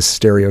that's the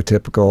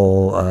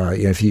stereotypical.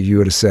 If you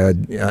would have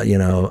said,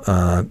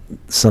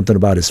 something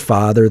about his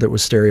father that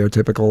was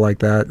stereotypical like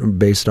that,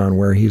 based on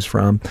where he's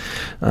from,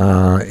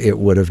 it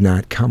would have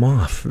not come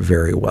off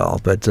very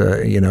well. But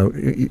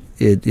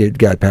it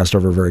got passed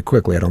over very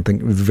quickly. I don't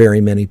think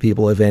very many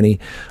people, if any,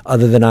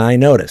 other than I,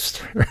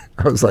 noticed.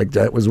 I was like,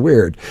 that was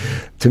weird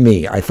to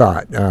me. I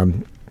thought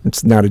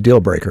it's not a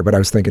deal breaker, but I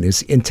was thinking,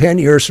 in 10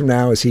 years from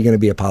now, is he going to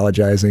be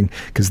apologizing?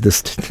 Because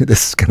this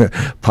is going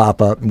to pop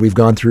up. And we've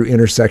gone through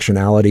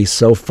intersectionality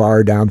so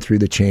far down through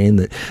the chain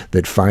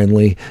that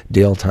finally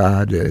Dale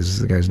Todd is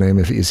the guy's name.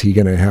 Is he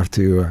going to have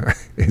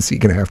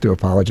to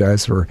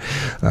apologize for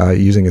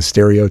using a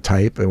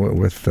stereotype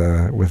with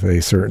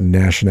a certain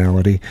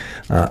nationality?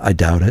 I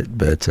doubt it,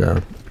 but.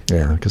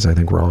 Yeah, because I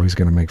think we're always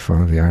going to make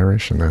fun of the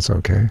Irish, and that's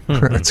okay.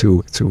 That's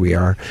who we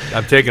are.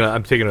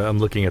 I'm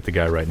looking at the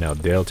guy right now.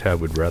 Dale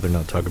Todd would rather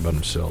not talk about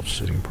himself.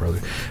 Sitting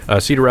parlor.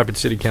 Cedar Rapids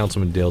City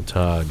Councilman Dale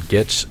Todd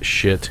gets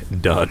shit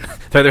done.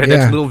 That's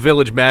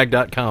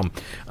littlevillagemag.com.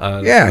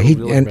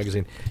 Village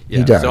magazine. Yeah,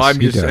 he does. So I'm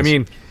just. Does. I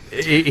mean.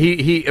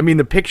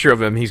 The picture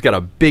of him, he's got a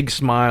big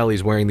smile.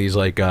 He's wearing these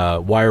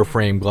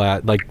wireframe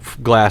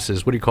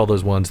glasses. What do you call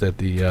those ones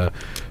that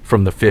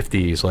from the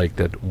 50s, like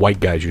that white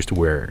guys used to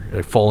wear,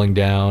 falling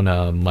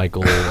down?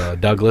 Michael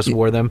Douglas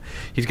wore them.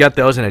 He's got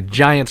those and a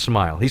giant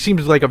smile. He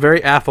seems like a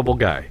very affable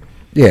guy.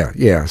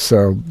 Yeah.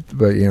 So,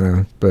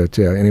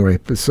 anyway.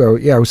 So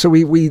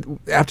we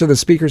after the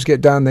speakers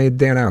get done, they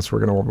announce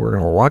we're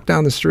gonna walk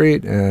down the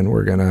street and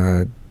we're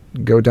gonna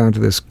go down to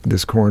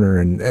this corner,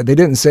 and they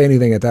didn't say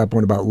anything at that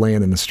point about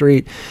laying in the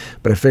street,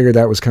 but I figured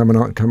that was coming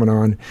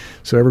on.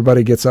 So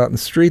everybody gets out in the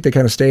street. They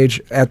kind of stage.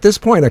 At this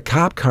point, a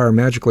cop car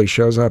magically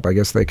shows up. I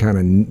guess they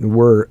kind of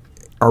were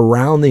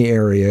around the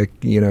area.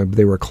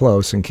 They were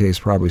close in case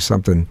probably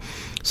something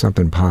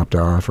popped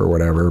off or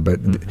whatever. But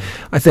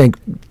I think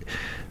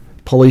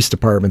police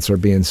departments are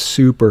being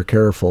super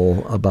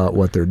careful about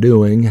what they're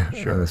doing,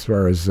 as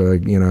far as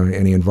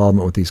any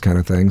involvement with these kind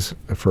of things,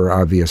 for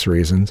obvious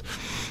reasons.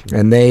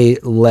 And they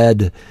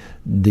led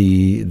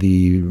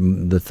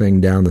the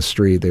thing down the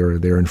street. They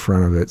were in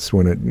front of it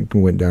when it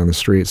went down the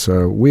street.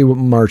 So we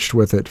marched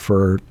with it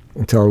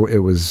until it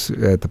was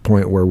at the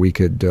point where we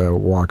could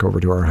walk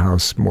over to our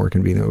house more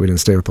convenient. We didn't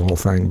stay with the whole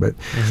thing, but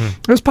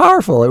it was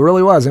powerful. It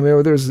really was. I mean,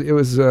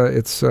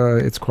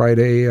 it's quite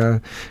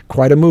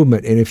a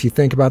movement. And if you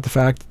think about the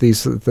fact that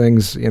these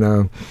things,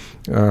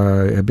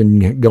 have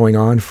been going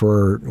on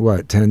for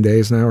 10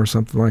 days now or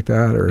something like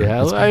that? Or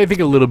I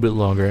think a little bit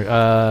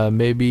longer.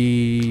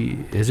 Maybe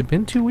has it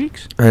been 2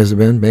 weeks? Has it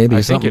been? Maybe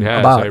I something think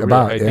it has.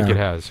 I think it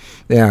has.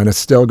 Yeah, and it's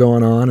still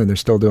going on, and they're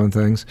still doing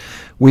things.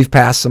 We've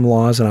passed some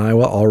laws in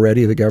Iowa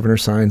already. The governor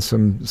signed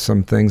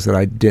some things that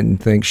I didn't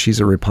think. She's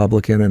a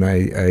Republican, and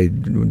I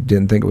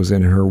didn't think it was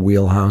in her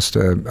wheelhouse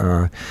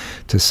to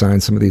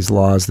sign some of these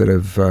laws that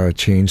have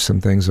changed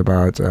some things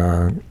about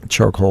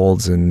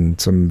chokeholds and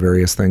some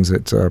various things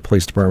that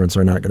police departments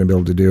are not going to be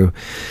able to do.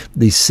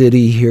 The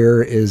city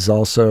here is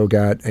also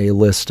got a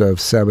list of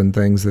 7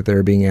 things that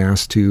they're being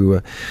asked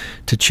to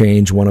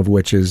change, one of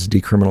which is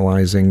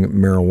decriminalizing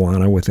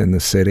marijuana within the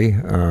city.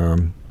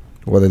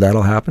 Whether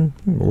that'll happen,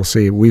 we'll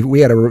see. We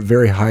had a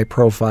very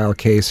high-profile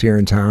case here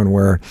in town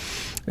where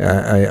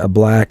a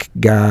black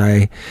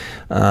guy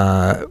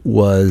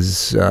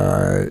was.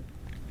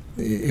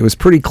 It was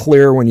pretty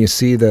clear when you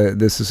see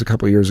this is a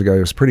couple of years ago.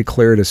 It was pretty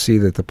clear to see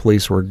that the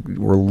police were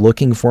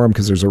looking for him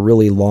because there's a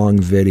really long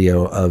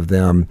video of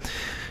them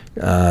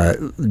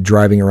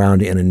driving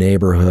around in a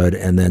neighborhood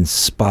and then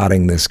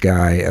spotting this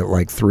guy at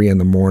like 3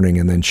 a.m.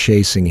 and then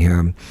chasing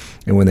him.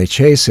 And when they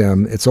chase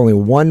him, it's only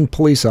one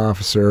police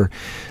officer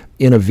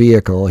in a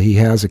vehicle. He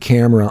has a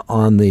camera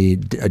on a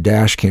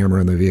dash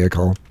camera in the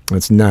vehicle.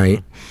 It's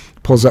night.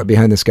 Pulls up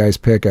behind this guy's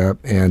pickup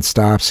and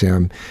stops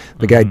him.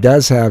 The guy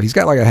he's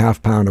got like a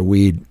half pound of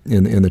weed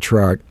in the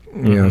truck,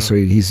 you know, so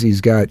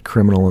he's got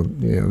criminal,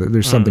 you know,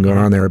 there's something going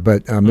on there.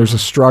 But there's a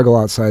struggle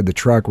outside the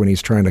truck when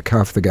he's trying to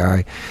cuff the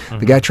guy.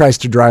 The guy tries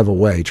to drive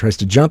away. He tries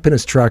to jump in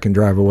his truck and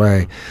drive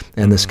away.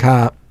 And this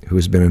cop, who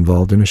has been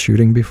involved in a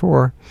shooting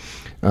before,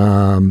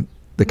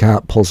 the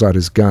cop pulls out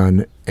his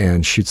gun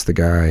and shoots the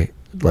guy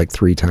like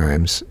 3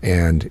 times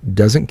and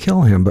doesn't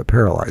kill him but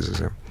paralyzes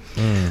him.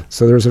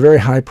 So there's a very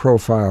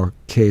high-profile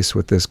case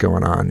with this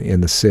going on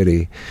in the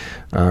city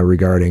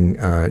regarding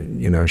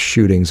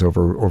shootings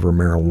over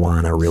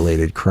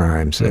marijuana-related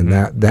crimes, and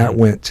that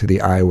went to the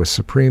Iowa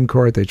Supreme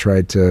Court. They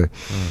tried to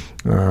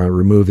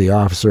remove the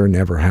officer.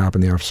 Never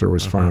happened. The officer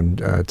was found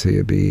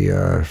to be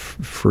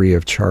free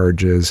of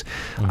charges.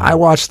 I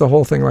watched the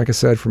whole thing, like I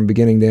said, from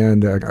beginning to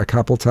end a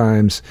couple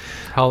times.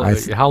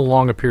 How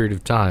long a period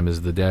of time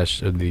is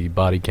the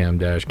body cam,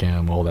 dash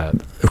cam, all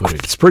that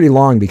footage? It's pretty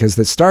long because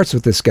it starts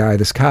with this guy.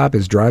 This cop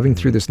is driving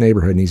through this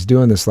neighborhood and he's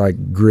doing this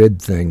like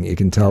grid thing. You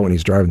can tell when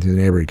he's driving through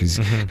the neighborhood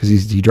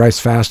because he drives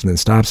fast and then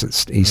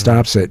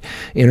stops at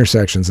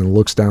intersections and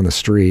looks down the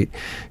street.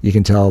 You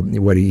can tell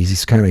what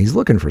he's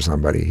looking for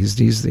somebody.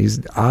 He's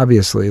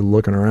obviously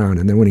looking around,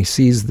 and then when he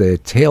sees the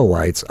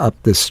taillights up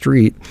the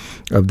street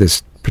of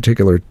this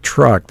particular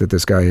truck that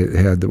this guy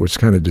had, that was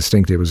kind of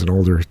distinctive, it was an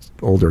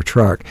older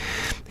truck,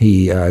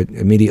 he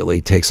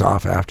immediately takes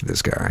off after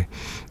this guy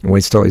and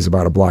waits till he's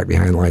about a block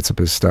behind, lights up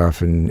his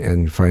stuff,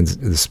 and finds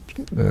this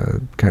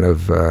kind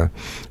of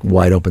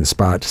wide open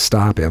spot to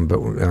stop him. But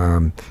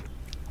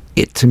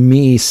it to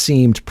me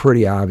seemed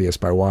pretty obvious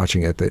by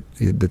watching it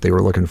that they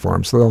were looking for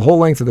him. So the whole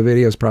length of the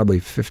video is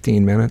probably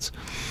 15 minutes.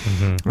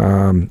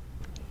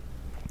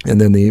 And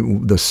then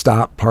the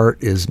stop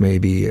part is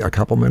maybe a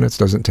couple minutes,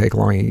 doesn't take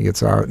long. He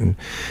gets out and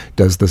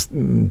does this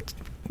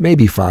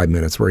maybe 5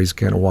 minutes where he's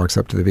kind of walks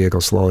up to the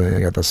vehicle slowly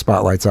and got the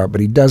spotlights out, but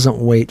he doesn't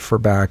wait for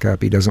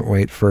backup. He doesn't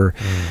wait for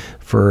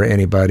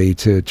anybody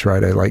to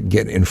try to like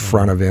get in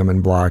front of him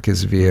and block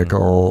his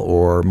vehicle,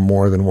 or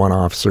more than one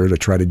officer to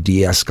try to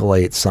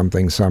de-escalate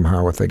something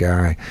somehow with the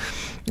guy.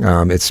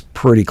 It's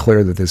pretty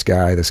clear that this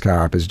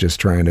cop is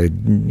just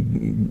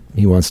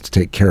he wants to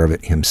take care of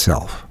it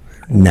himself.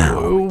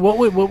 Now, what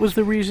was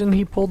the reason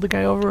he pulled the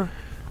guy over?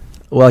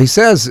 Well, he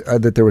says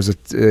that there was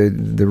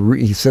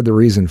he said the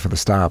reason for the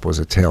stop was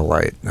a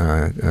taillight,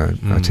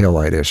 a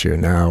taillight issue.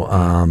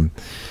 Now,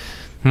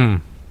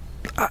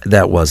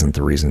 that wasn't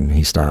the reason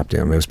he stopped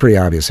him. It was pretty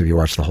obvious if you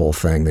watch the whole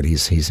thing that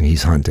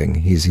he's hunting.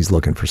 He's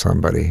looking for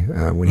somebody.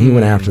 When he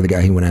went after the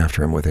guy, he went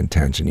after him with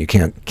intention. You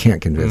can't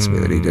convince me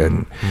that he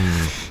didn't.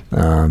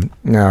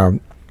 Now,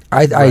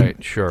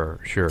 Sure.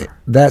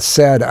 That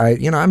said,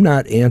 I'm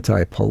not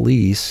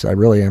anti-police. I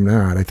really am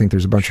not. I think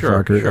there's a bunch of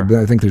fuckers. Sure.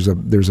 I think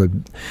there's a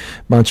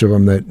bunch of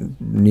them that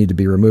need to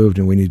be removed,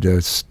 and we need to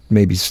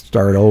maybe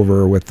start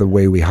over with the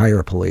way we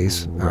hire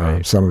police.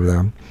 Some of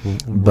them,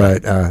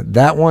 but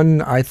that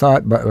one I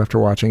thought, but after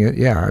watching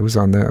it, I was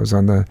on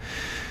the.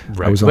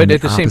 But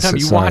at the same time,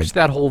 you watched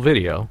that whole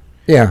video.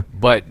 Yeah.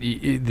 But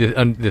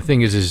the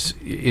thing is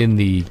in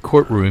the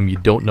courtroom, you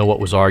don't know what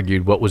was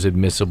argued, what was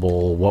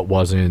admissible, what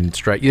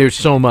wasn't. There's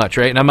so much,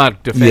 right? And I'm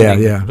not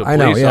defending the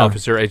police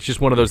officer. It's just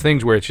one of those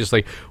things where it's just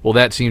like, well,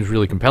 that seems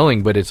really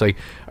compelling, but it's like,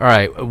 all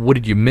right, what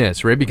did you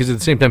miss, right? Because at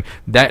the same time,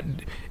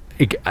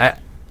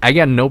 I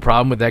got no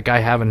problem with that guy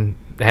having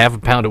half a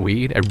pound of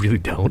weed. I really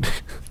don't.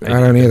 I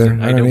don't either.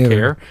 I don't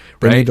care.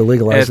 They need to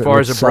legalize it. As far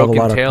as a broken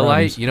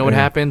taillight, you know what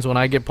happens when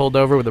I get pulled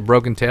over with a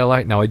broken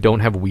taillight? Now, I don't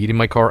have weed in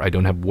my car. I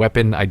don't have a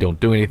weapon. I don't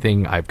do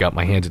anything. I've got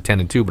my hands at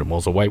 10 and 2, but I'm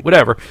also white,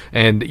 whatever.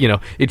 And,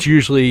 it's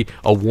usually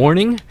a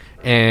warning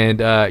and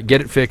get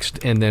it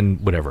fixed and then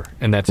whatever.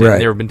 And that's it.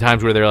 There have been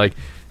times where they're like,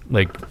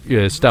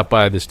 stop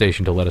by the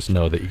station to let us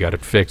know that you got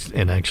it fixed.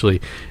 And I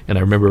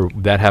remember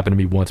that happened to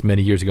me once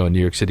many years ago in New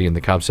York City, and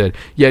the cop said,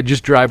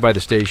 just drive by the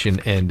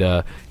station and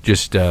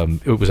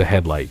it was a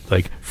headlight,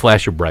 like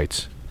flash your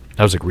brights.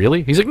 I was like,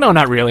 really? He's like, no,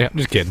 not really. I'm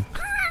just kidding.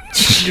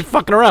 You're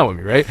fucking around with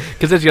me, right?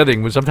 Because that's the other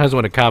thing. Sometimes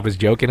when a cop is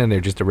joking and they're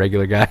just a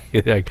regular guy,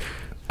 like,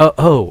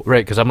 oh,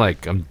 right, because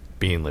I'm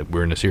being like,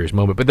 we're in a serious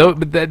moment, but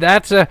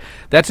that's a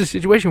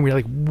situation where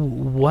you're like,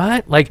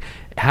 what? Like,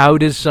 how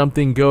does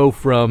something go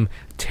from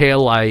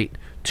taillight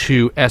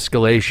to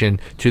escalation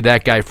to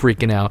that guy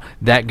freaking out,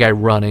 that guy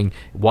running?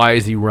 Why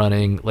is he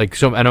running? Like,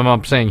 so, and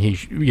I'm saying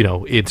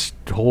it's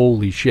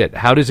holy shit.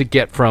 How does it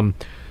get from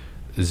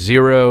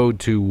 0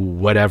 to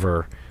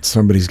whatever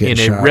Somebody's getting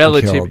in shot a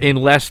relative and killed. in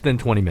less than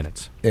 20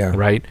 minutes. Yeah.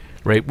 Right.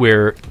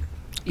 Where,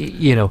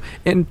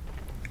 and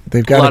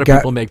They've a got lot of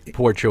people make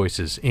poor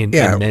choices in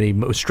many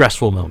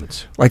stressful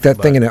moments. Like that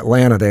thing in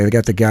Atlanta. They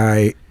got the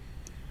guy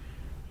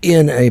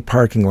in a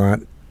parking lot.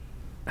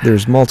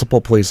 There's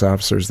multiple police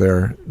officers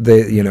there.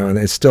 And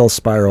it still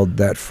spiraled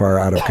that far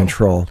out of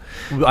control.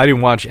 I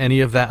didn't watch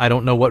any of that. I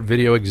don't know what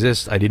video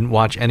exists. I didn't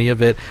watch any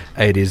of it.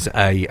 I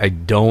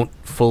don't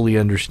fully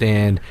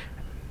understand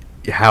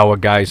how a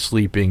guy's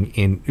sleeping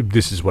in.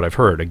 This is what I've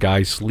heard. A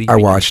guy's sleeping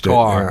in his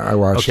car. I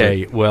watched it.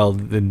 Okay, well,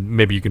 then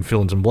maybe you can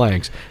fill in some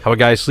blanks. How a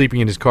guy's sleeping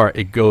in his car,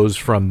 it goes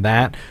from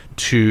that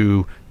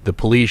to the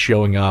police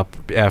showing up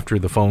after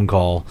the phone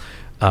call,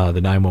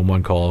 the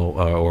 911 call,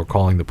 or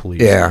calling the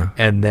police. Yeah.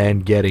 And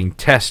then getting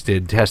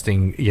testing,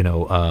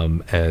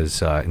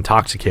 as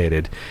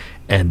intoxicated.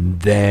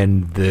 And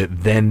then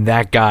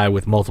that guy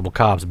with multiple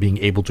cops being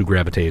able to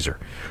grab a taser,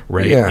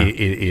 right?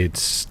 Yeah.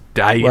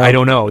 I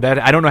don't know that.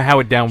 I don't know how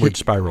it downward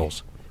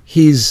spirals.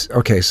 He's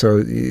okay.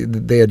 So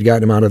they had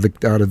gotten him out of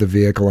the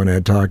vehicle and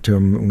had talked to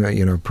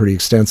him, pretty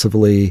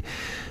extensively.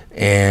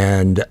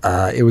 And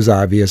it was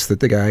obvious that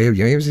the guy,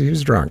 he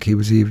was drunk.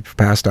 He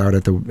passed out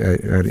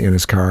in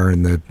his car,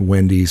 and the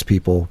Wendy's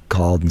people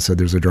called and said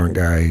there's a drunk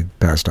guy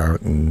passed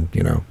out, and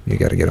you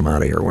got to get him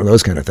out of here. One of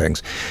those kind of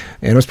things,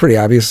 and it was pretty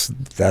obvious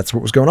that's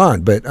what was going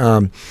on. But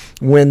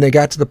when they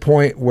got to the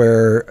point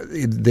where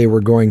they were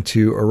going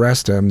to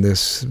arrest him,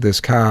 this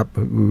cop,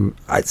 who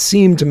it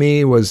seemed to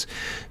me was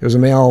a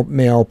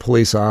male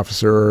police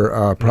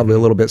officer, probably a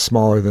little bit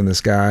smaller than this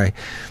guy.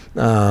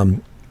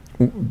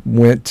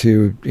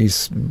 He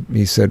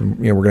said,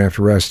 we're going to have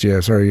to arrest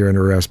you. Sorry, you're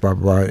under arrest, blah,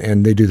 blah, blah.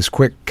 And they do this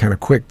quick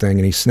thing,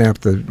 and he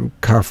snapped the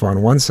cuff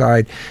on one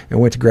side and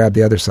went to grab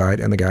the other side,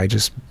 and the guy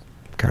just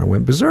kind of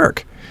went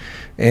berserk.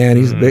 And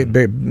he's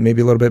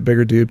maybe a little bit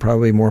bigger dude,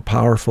 probably more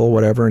powerful,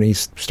 whatever, and he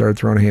started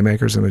throwing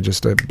haymakers, and it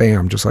just,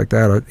 bam, just like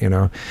that,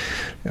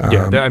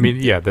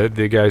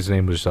 The guy's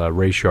name was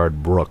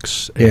Rayshard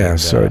Brooks. Yeah,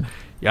 and, so...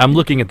 I'm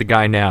looking at the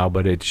guy now,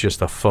 but it's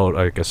just a photo,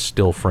 like a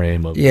still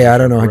frame of. Yeah, I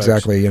don't know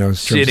exactly.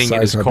 Sitting in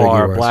his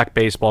car, black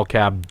baseball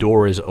cap,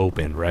 door is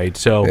open, right?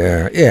 So,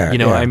 yeah.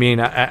 I mean,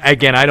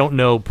 again, I don't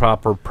know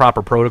proper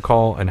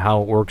protocol and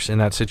how it works in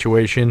that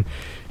situation.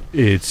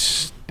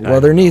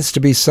 There needs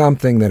to be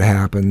something that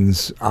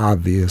happens,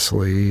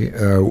 obviously,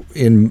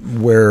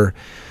 in where.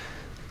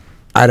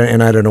 I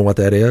don't know what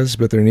that is,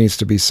 but there needs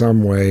to be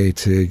some way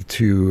to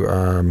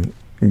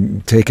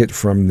take it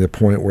from the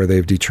point where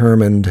they've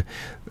determined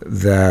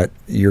that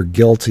you're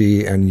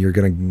guilty and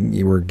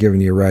we're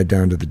giving you a ride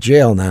down to the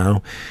jail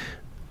now.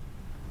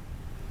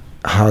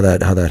 How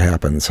that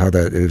happens? How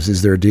that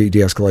is there a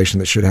de-escalation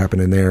that should happen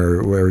in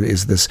there, or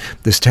is this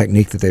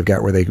technique that they've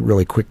got where they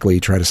really quickly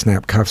try to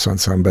snap cuffs on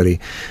somebody?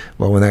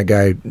 Well, when that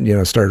guy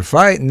started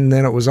fighting,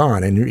 then it was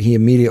on, and he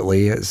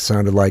immediately, it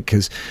sounded like,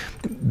 because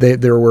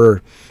there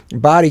were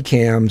body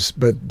cams,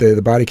 but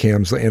the body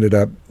cams ended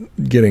up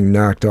getting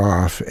knocked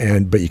off,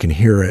 but you can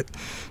hear it,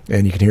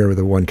 and you can hear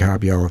the one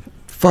cop yell,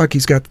 "Fuck,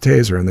 he's got the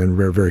taser," and then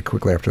very, very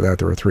quickly after that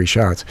there were 3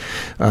 shots.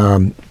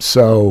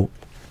 So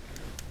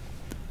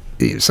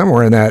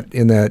somewhere in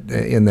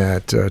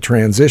that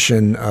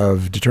transition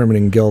of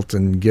determining guilt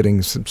and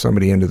getting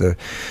somebody into the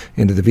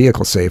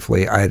vehicle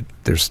safely,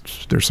 there's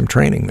some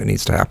training that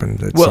needs to happen.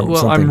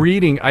 I'm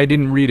reading. I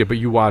didn't read it, but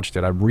you watched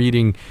it. I'm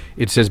reading.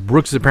 It says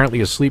Brooks is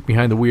apparently asleep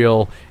behind the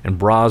wheel, and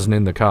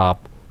Brosnan, the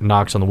cop,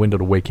 knocks on the window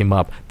to wake him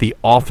up. The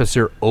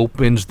officer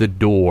opens the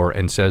door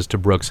and says to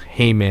Brooks,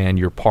 "Hey man,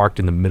 you're parked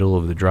in the middle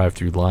of the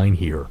drive-through line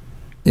here."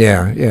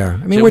 Yeah.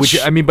 I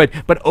mean,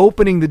 but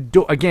opening the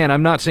door again.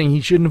 I'm not saying he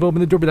shouldn't have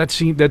opened the door, but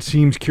that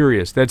seems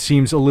curious. That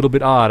seems a little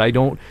bit odd.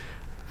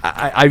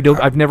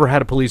 I've never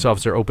had a police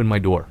officer open my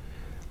door.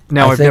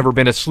 Now I've never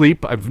been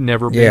asleep. I've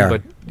never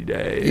been,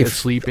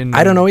 asleep in.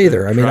 I don't know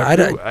either. I mean, I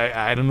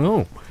don't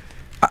know.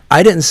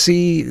 I didn't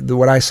see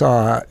what I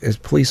saw as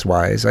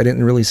police-wise. I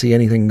didn't really see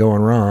anything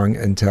going wrong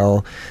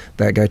until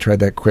that guy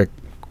tried that quick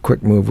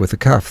move with the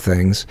cuff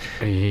things.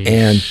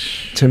 And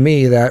to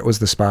me, that was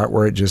the spot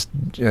where it just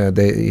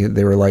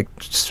they were like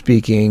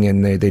speaking,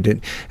 and they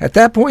did. At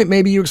that point,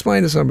 maybe you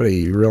explain to somebody,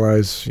 you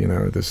realize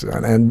this,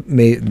 and I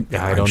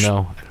don't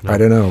know. I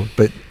don't know,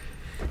 but.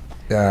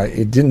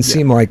 It didn't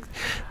seem like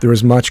there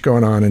was much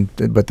going on,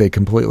 but they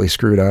completely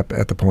screwed up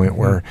at the point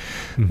where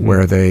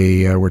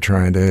they were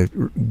trying to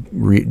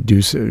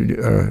do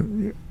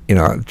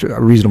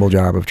a reasonable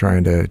job of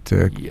trying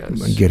to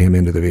get him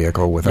into the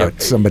vehicle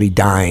without somebody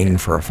dying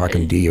for a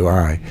fucking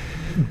DUI.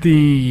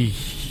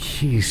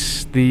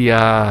 This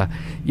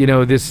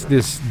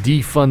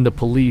defund the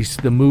police,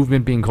 the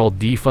movement being called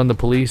defund the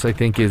police, I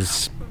think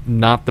is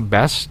not the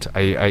best.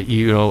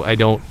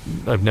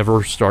 I've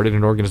never started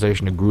an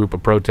organization, a group, a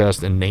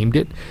protest, and named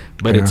it,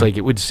 but it's like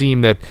it would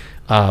seem that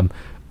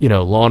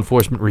law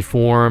enforcement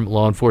reform,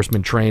 law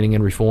enforcement training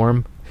and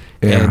reform,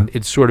 and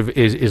it sort of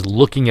is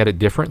looking at it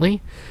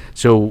differently.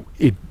 So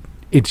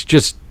it's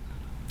just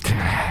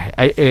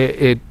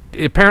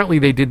apparently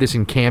they did this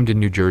in Camden,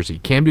 New Jersey.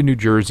 Camden, New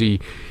Jersey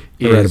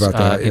read is about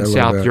that, in a little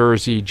South bit.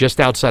 Jersey, just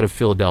outside of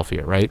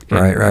Philadelphia, right?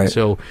 Right. And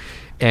so,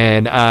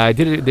 and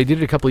they did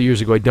it a couple of years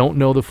ago. I don't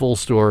know the full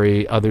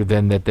story, other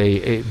than that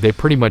they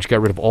pretty much got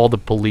rid of all the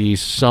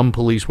police. Some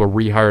police were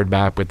rehired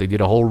back, but they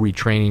did a whole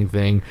retraining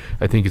thing.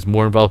 I think is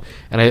more involved.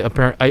 And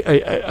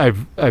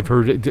I've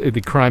heard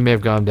the crime may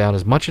have gone down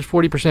as much as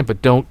 40%,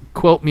 but don't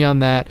quote me on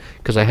that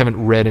because I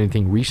haven't read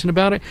anything recent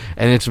about it.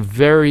 And it's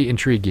very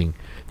intriguing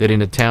that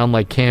in a town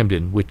like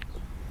Camden, which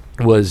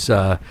was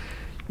the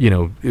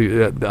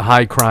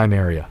high crime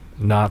area,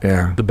 not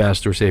the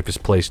best or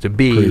safest place to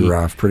be.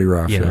 Pretty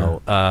rough. You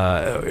know,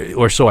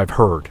 or so I've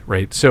heard,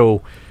 right?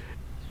 So,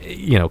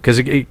 because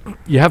you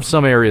have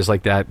some areas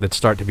like that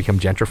start to become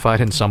gentrified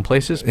in some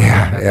places.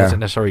 That doesn't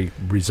necessarily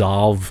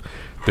resolve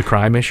the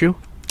crime issue.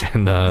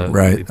 And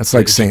right, that's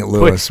like St.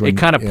 Louis. It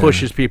kind of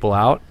pushes people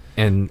out,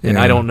 and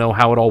I don't know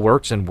how it all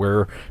works and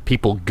where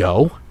people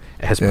go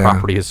as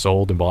property is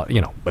sold and bought,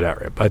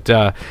 whatever. But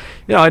I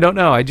don't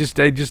know. I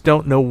just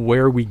don't know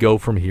where we go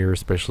from here,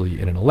 especially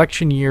in an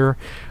election year.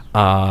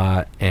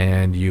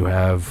 And you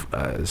have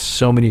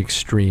so many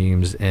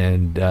extremes,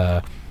 and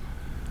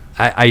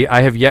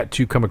I have yet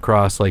to come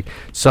across like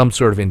some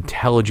sort of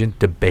intelligent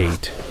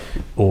debate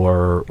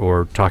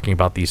or talking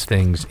about these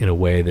things in a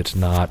way that's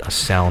not a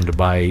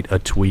soundbite, a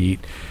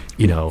tweet,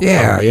 a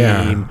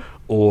meme,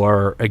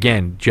 or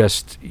again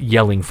just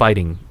yelling,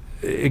 fighting.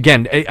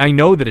 Again, I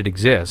know that it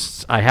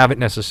exists. I haven't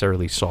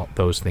necessarily sought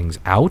those things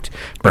out,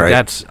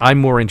 but I'm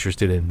more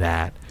interested in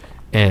that.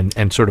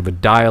 And sort of a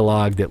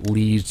dialogue that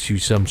leads to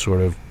some sort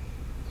of,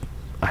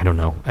 I don't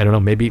know.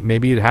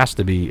 Maybe it has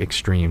to be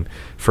extreme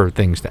for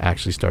things to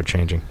actually start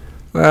changing.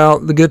 Well,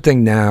 the good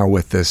thing now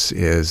with this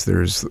is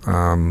there's a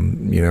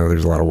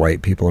lot of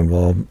white people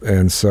involved,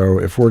 and so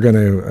if we're going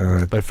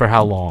to, but for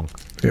how long?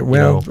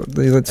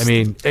 Let's. I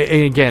mean,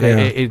 again,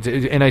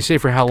 and I say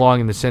for how long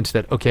in the sense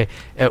that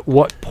at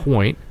what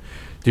point?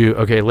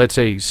 Let's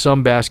say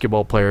some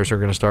basketball players are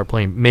going to start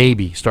playing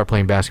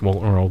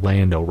basketball in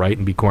Orlando, right,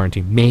 and be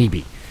quarantined,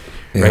 maybe,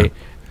 right?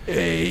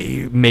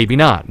 Maybe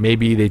not.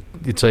 Maybe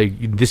it's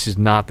like this is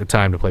not the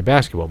time to play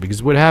basketball,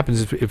 because what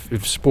happens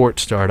if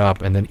sports start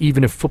up, and then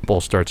even if football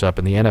starts up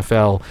and the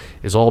NFL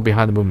is all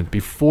behind the movement,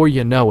 before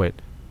you know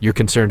it, you're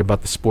concerned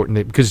about the sport,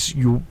 because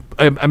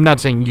I'm not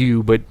saying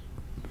you, but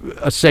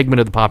a segment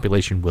of the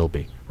population will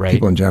be, right?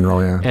 People in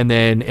general, yeah. And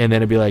then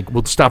it'd be like,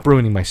 well, stop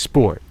ruining my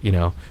sport,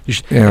 And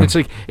it's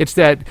like, it's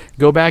that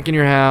go back in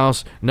your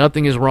house,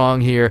 nothing is wrong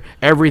here,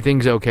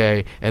 everything's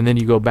okay, and then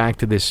you go back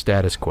to this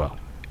status quo,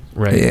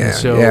 right? Yeah.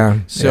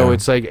 So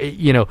it's like,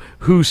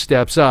 who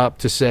steps up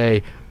to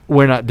say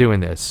we're not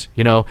doing this?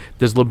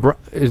 Is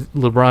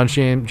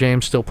LeBron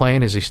James still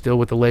playing? Is he still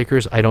with the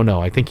Lakers? I don't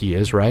know. I think he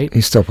is, right?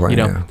 He's still playing.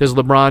 Does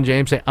LeBron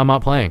James say, I'm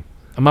not playing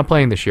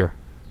this year?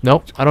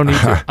 Nope, I don't need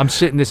to. I'm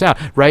sitting this out,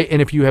 right?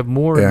 And if you have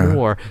more and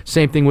more,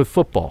 same thing with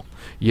football,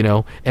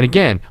 And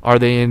again, are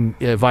they in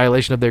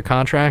violation of their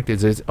contract?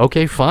 Is it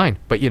okay? Fine,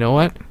 but you know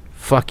what?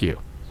 Fuck you.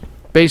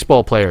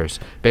 Baseball players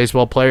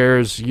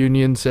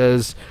union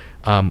says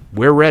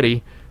we're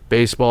ready.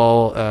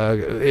 Baseball,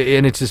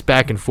 and it's just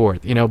back and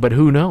forth, But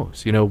who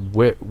knows?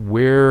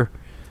 Where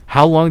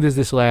how long does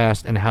this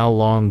last, and how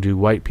long do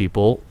white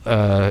people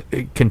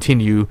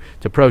continue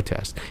to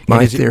protest?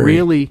 My and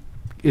theory.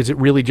 Is it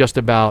really just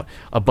about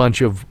a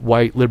bunch of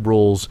white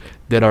liberals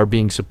that are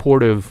being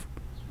supportive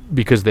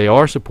because they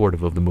are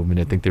supportive of the movement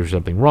and think there's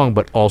something wrong,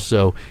 but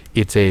also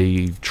it's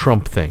a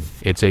Trump thing?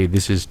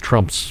 This is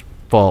Trump's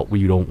fault.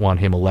 We don't want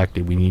him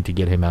elected. We need to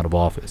get him out of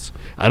office.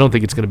 I don't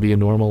think it's going to be a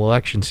normal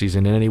election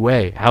season in any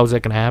way. How is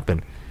that going to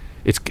happen?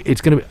 It's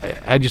going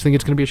to. I just think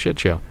it's going to be a shit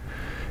show.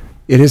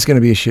 It is going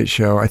to be a shit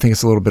show. I think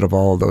it's a little bit of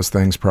all of those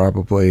things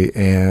probably.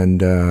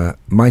 And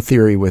my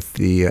theory with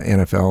the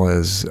NFL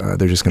is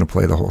they're just going to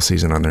play the whole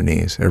season on their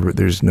knees.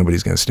 Nobody's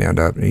going to stand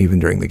up, even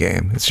during the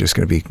game. It's just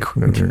going to be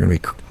they're going to be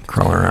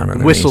crawling around on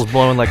their whistles knees.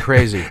 Blowing like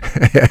crazy.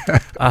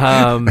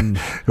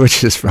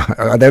 Which is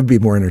fine. That'd be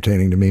more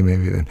entertaining to me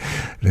maybe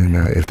than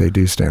if they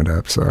do stand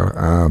up. So,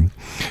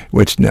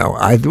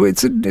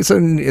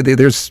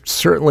 there's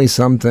certainly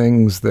some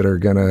things that are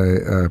going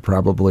to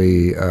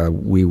probably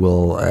we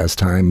will, as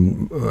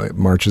time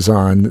marches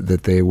on,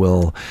 that they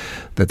will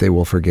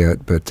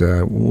forget, but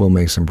we'll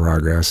make some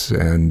progress,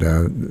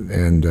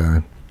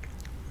 and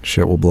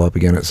shit will blow up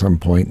again at some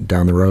point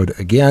down the road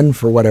again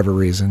for whatever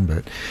reason.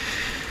 But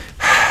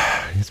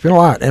it's been a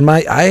lot, and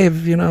like I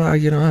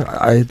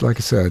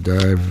said,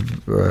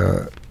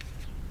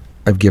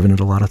 I've given it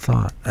a lot of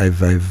thought.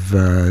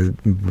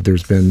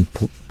 There's been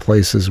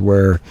places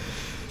where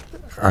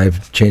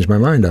I've changed my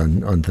mind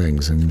on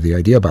things and the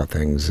idea about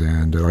things,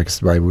 and like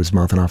I was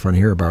mouthing off on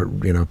here about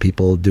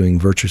people doing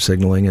virtue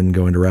signaling and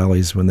going to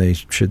rallies when they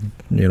should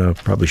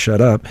probably shut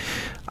up.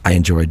 I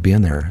enjoyed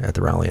being there at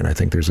the rally, and I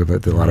think there's a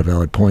lot of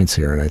valid points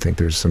here, and I think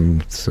there's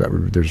some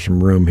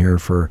room here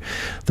for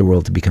the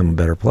world to become a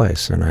better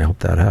place, and I hope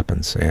that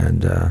happens.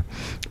 And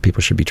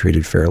people should be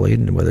treated fairly,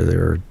 and whether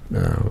they're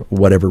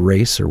whatever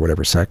race or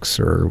whatever sex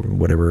or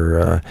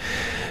whatever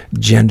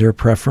gender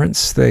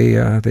preference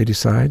they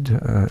decide.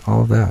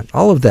 All of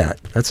that.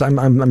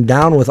 I'm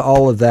down with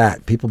all of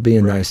that. People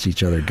being nice to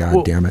each other.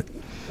 God damn it.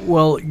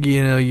 Well,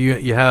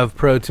 you have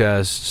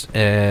protests,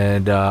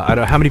 and I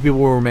don't. How many people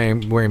were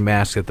wearing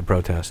masks at the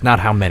protest? Not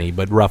how many,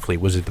 but roughly.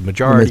 Was it the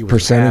majority?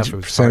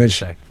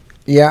 Percentage.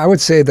 Yeah, I would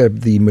say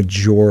that the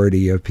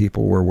majority of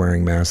people were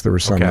wearing masks. There were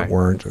some that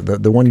weren't.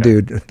 The one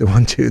dude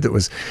that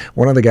was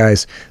one of the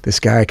guys. This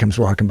guy comes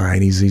walking by,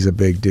 and he's a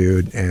big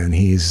dude, and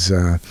he is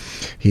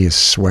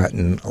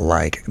sweating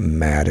like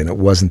mad, and it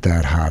wasn't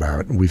that hot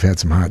out. We've had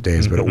some hot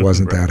days, but it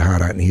wasn't that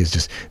hot out, and he's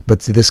just. But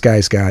this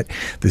guy's got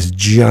this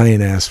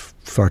giant ass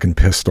fucking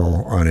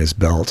pistol on his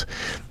belt,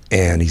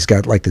 and he's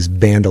got like this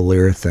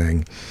bandolier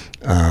thing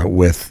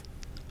with.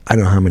 I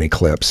don't know how many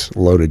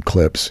loaded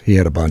clips. He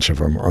had a bunch of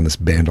them on this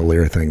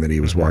bandolier thing that he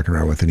was walking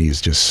around with, and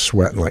he's just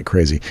sweating like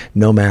crazy.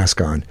 No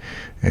mask on.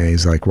 And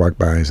he's like, walked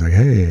by, he's like,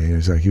 hey. And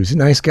he's like, he was a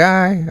nice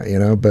guy,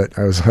 but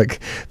I was like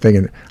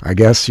thinking, I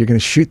guess you're going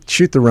to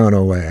shoot the Rona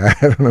away. I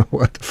don't know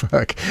what the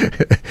fuck.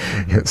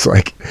 It's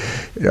like,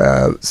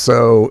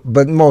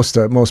 but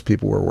most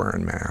people were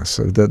wearing masks,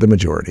 so the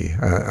majority.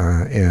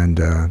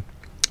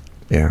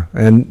 Yeah,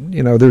 and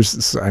I know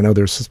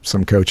there's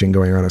some coaching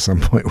going on at some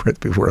point where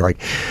people are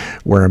like,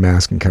 wear a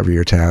mask and cover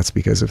your tats,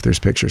 because if there's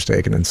pictures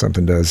taken and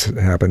something does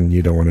happen,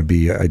 you don't want to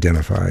be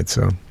identified.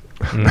 So,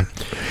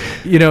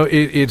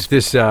 it's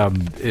this.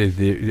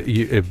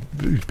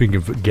 Speaking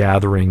of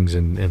gatherings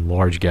and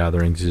large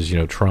gatherings, is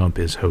Trump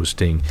is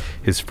hosting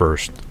his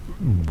first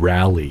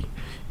rally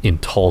in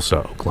Tulsa,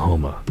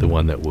 Oklahoma, the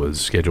one that was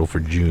scheduled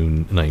for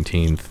June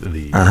 19th,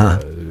 the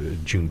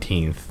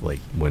Juneteenth, like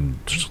when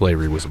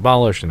slavery was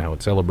abolished and how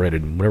it's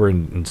celebrated and whatever.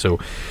 And so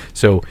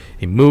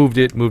he moved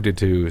it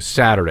to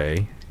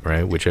Saturday,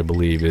 right, which I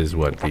believe is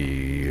what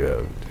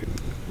the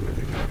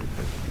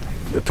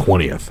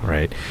 20th,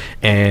 right?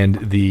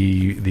 And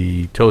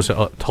the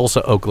Tulsa,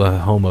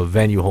 Oklahoma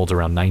venue holds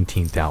around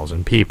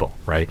 19,000 people,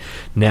 right?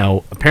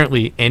 Now,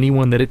 apparently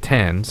anyone that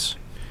attends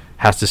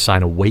has to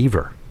sign a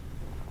waiver.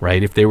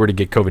 Right, if they were to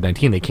get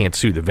COVID-19, they can't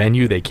sue the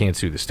venue, they can't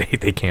sue the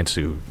state, they can't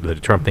sue the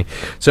Trump thing.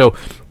 So,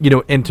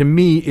 and to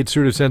me, it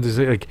sort of sounds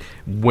like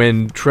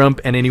when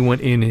Trump and anyone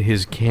in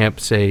his camp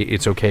say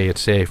it's okay,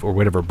 it's safe, or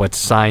whatever, but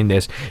sign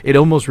this, it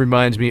almost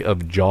reminds me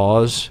of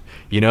Jaws.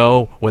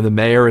 When the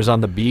mayor is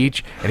on the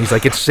beach and he's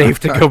like, it's safe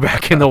to go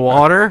back in the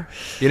water.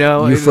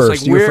 You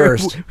first.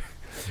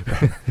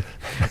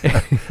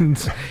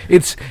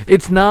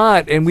 It's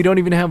not, and we don't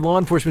even have law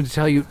enforcement to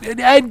tell you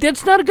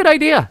that's not a good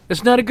idea.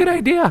 It's not a good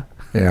idea.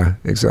 Yeah,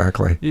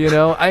 exactly.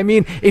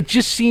 It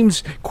just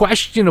seems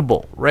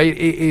questionable, right?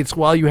 It's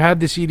while you have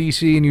the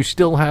CDC and you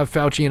still have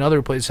Fauci and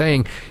other places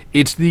saying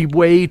it's the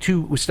way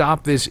to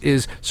stop this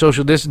is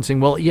social distancing.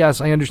 Well,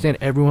 yes, I understand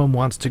everyone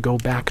wants to go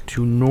back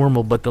to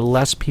normal, but the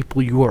less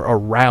people you are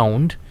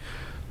around,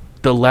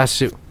 the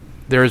less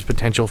there is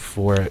potential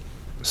for it.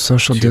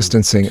 Social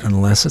distancing,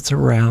 unless it's a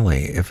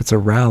rally. If it's a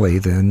rally,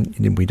 then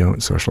we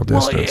don't social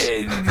distance.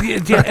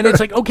 Well, and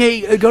it's like,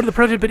 okay, go to the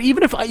protest. But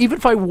even if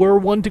I were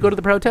one to go to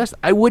the protest,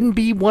 I wouldn't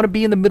want to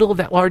be in the middle of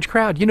that large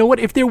crowd. You know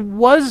what? If there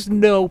was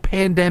no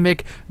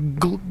pandemic,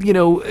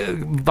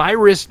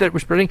 virus that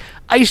was spreading,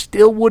 I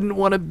still wouldn't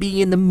want to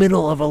be in the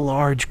middle of a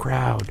large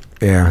crowd.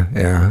 Yeah,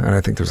 and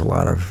I think there's a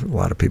lot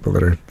of people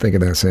that are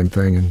thinking that same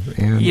thing. And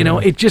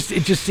it just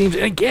seems.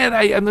 Again,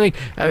 I'm like,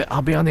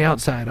 I'll be on the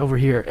outside over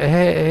here.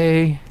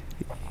 Hey.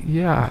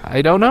 Yeah,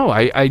 I don't know.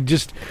 I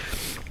just,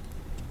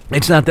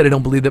 it's not that I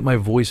don't believe that my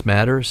voice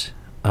matters.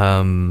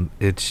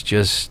 It's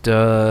just,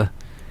 I'm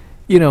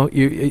going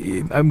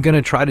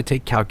to try to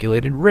take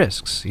calculated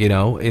risks,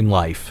 in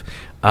life.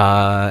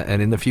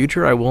 And in the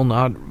future, I will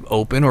not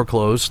open or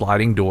close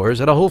sliding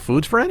doors at a Whole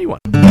Foods for anyone.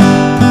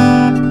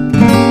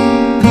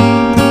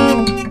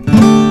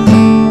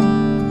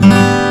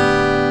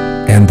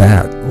 And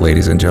that,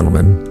 ladies and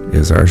gentlemen,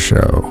 is our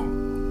show.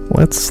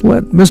 Let's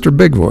let Mr.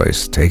 Big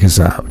Voice take us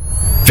out.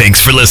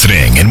 Thanks for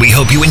listening, and we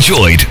hope you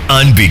enjoyed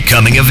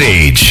Unbecoming of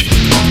Age.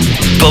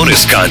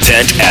 Bonus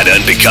content at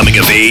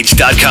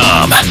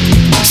unbecomingofage.com.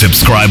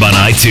 Subscribe on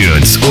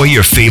iTunes or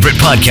your favorite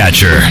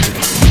podcatcher.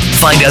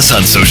 Find us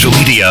on social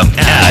media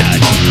at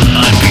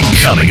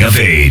Unbecoming of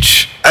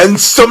Age. And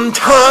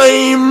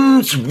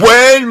sometimes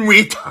when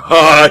we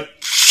touch